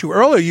fibrotic tissue,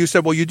 earlier you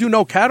said, well, you do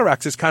know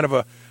cataracts is kind of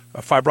a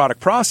fibrotic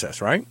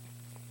process, right?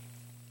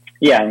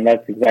 Yeah, and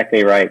that's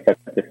exactly right. That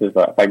this is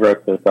a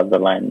fibrosis of the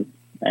lens.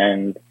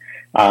 And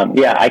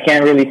I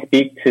can't really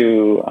speak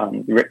to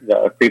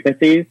the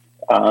frequencies,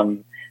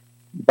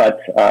 but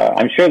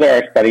I'm sure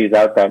there are studies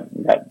out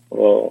that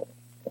will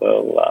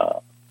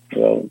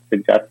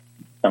suggest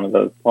some of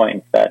those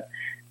points that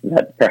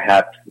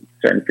perhaps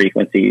certain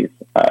frequencies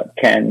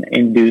can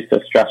induce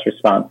a stress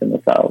response in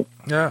the cells.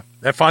 Yeah,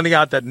 they're finding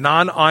out that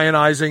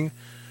non-ionizing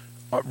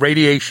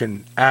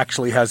radiation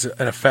actually has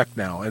an effect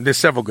now, and there's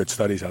several good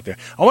studies out there.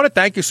 I want to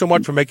thank you so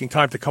much for making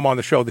time to come on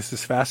the show. This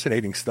is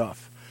fascinating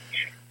stuff.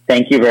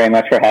 Thank you very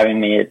much for having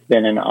me. It's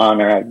been an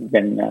honor.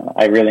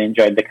 I really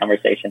enjoyed the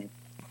conversation.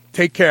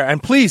 Take care,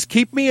 and please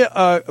keep me.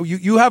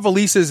 You have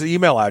Elisa's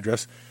email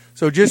address,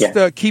 so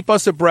just keep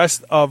us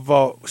abreast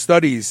of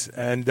studies,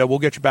 and we'll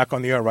get you back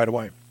on the air right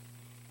away.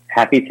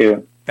 Happy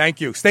to.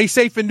 Thank you. Stay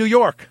safe in New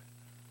York.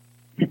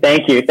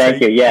 Thank you.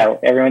 Yeah,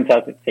 everyone's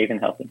safe and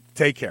healthy.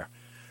 Take care.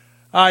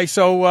 All right,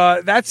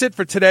 so that's it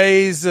for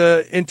today's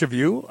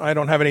interview. I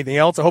don't have anything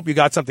else. I hope you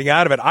got something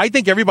out of it. I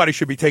think everybody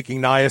should be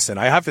taking niacin.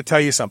 I have to tell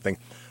you something.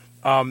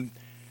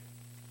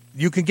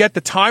 You can get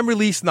the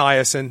time-release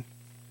niacin,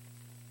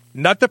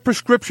 not the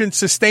prescription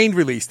sustained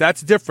release.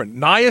 That's different.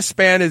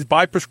 Niaspan is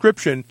by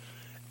prescription,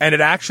 and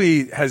it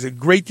actually has a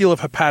great deal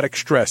of hepatic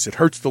stress. It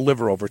hurts the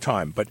liver over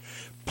time. But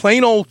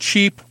plain old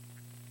cheap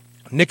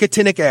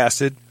nicotinic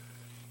acid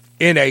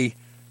in a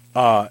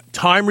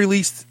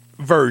time-released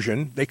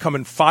version. They come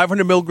in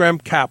 500 milligram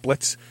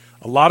caplets.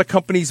 A lot of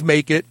companies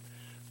make it.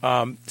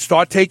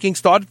 Start taking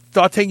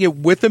it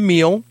with a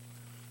meal.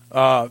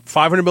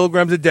 500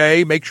 milligrams a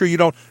day. Make sure you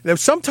don't.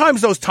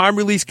 Sometimes those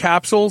time-release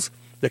capsules,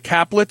 the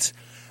caplets,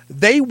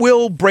 they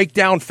will break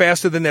down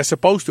faster than they're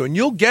supposed to, and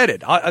you'll get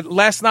it.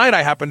 Last night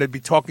I happened to be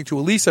talking to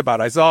Elisa about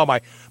it. I saw my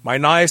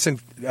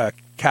niacin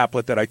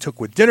caplet that I took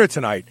with dinner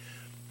tonight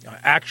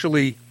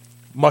actually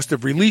must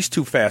have released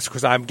too fast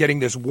because I'm getting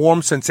this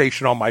warm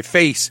sensation on my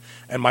face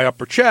and my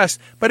upper chest,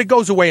 but it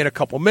goes away in a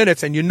couple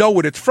minutes, and you know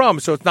what it's from,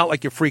 so it's not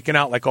like you're freaking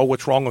out like, oh,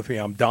 what's wrong with me?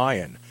 I'm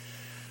dying.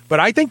 But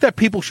I think that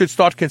people should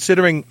start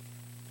considering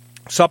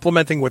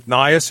supplementing with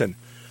niacin.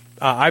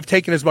 I've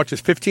taken as much as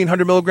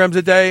 1,500 milligrams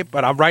a day,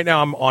 but right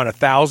now I'm on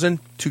 1,000.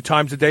 2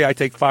 times a day I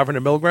take 500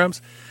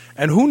 milligrams.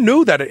 And who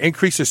knew that it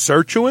increases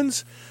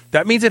sirtuins?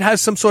 That means it has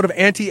some sort of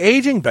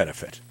anti-aging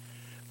benefit.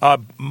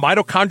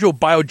 Mitochondrial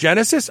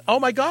biogenesis? Oh,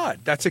 my God,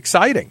 that's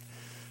exciting.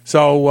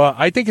 So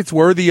I think it's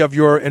worthy of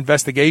your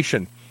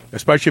investigation,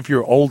 especially if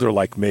you're older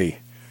like me.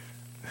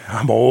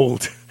 I'm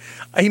old.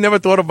 I never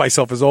thought of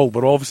myself as old,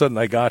 but all of a sudden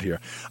I got here.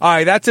 All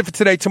right, that's it for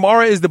today.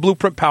 Tomorrow is the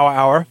Blueprint Power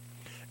Hour,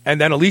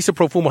 and then Elisa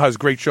Profumo has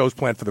great shows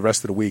planned for the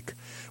rest of the week.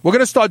 We're going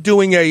to start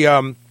doing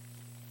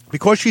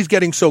because she's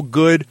getting so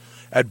good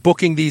at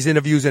booking these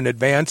interviews in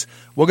advance,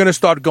 we're going to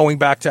start going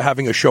back to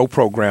having a show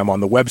program on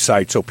the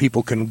website so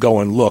people can go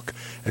and look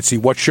and see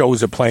what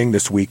shows are playing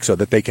this week so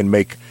that they can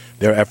make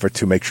their effort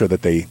to make sure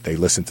that they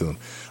listen to them.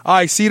 All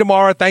right, see you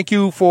tomorrow. Thank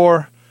you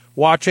for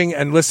watching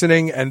and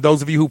listening, and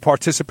those of you who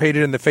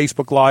participated in the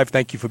Facebook Live,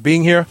 thank you for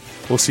being here.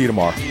 We'll see you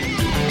tomorrow.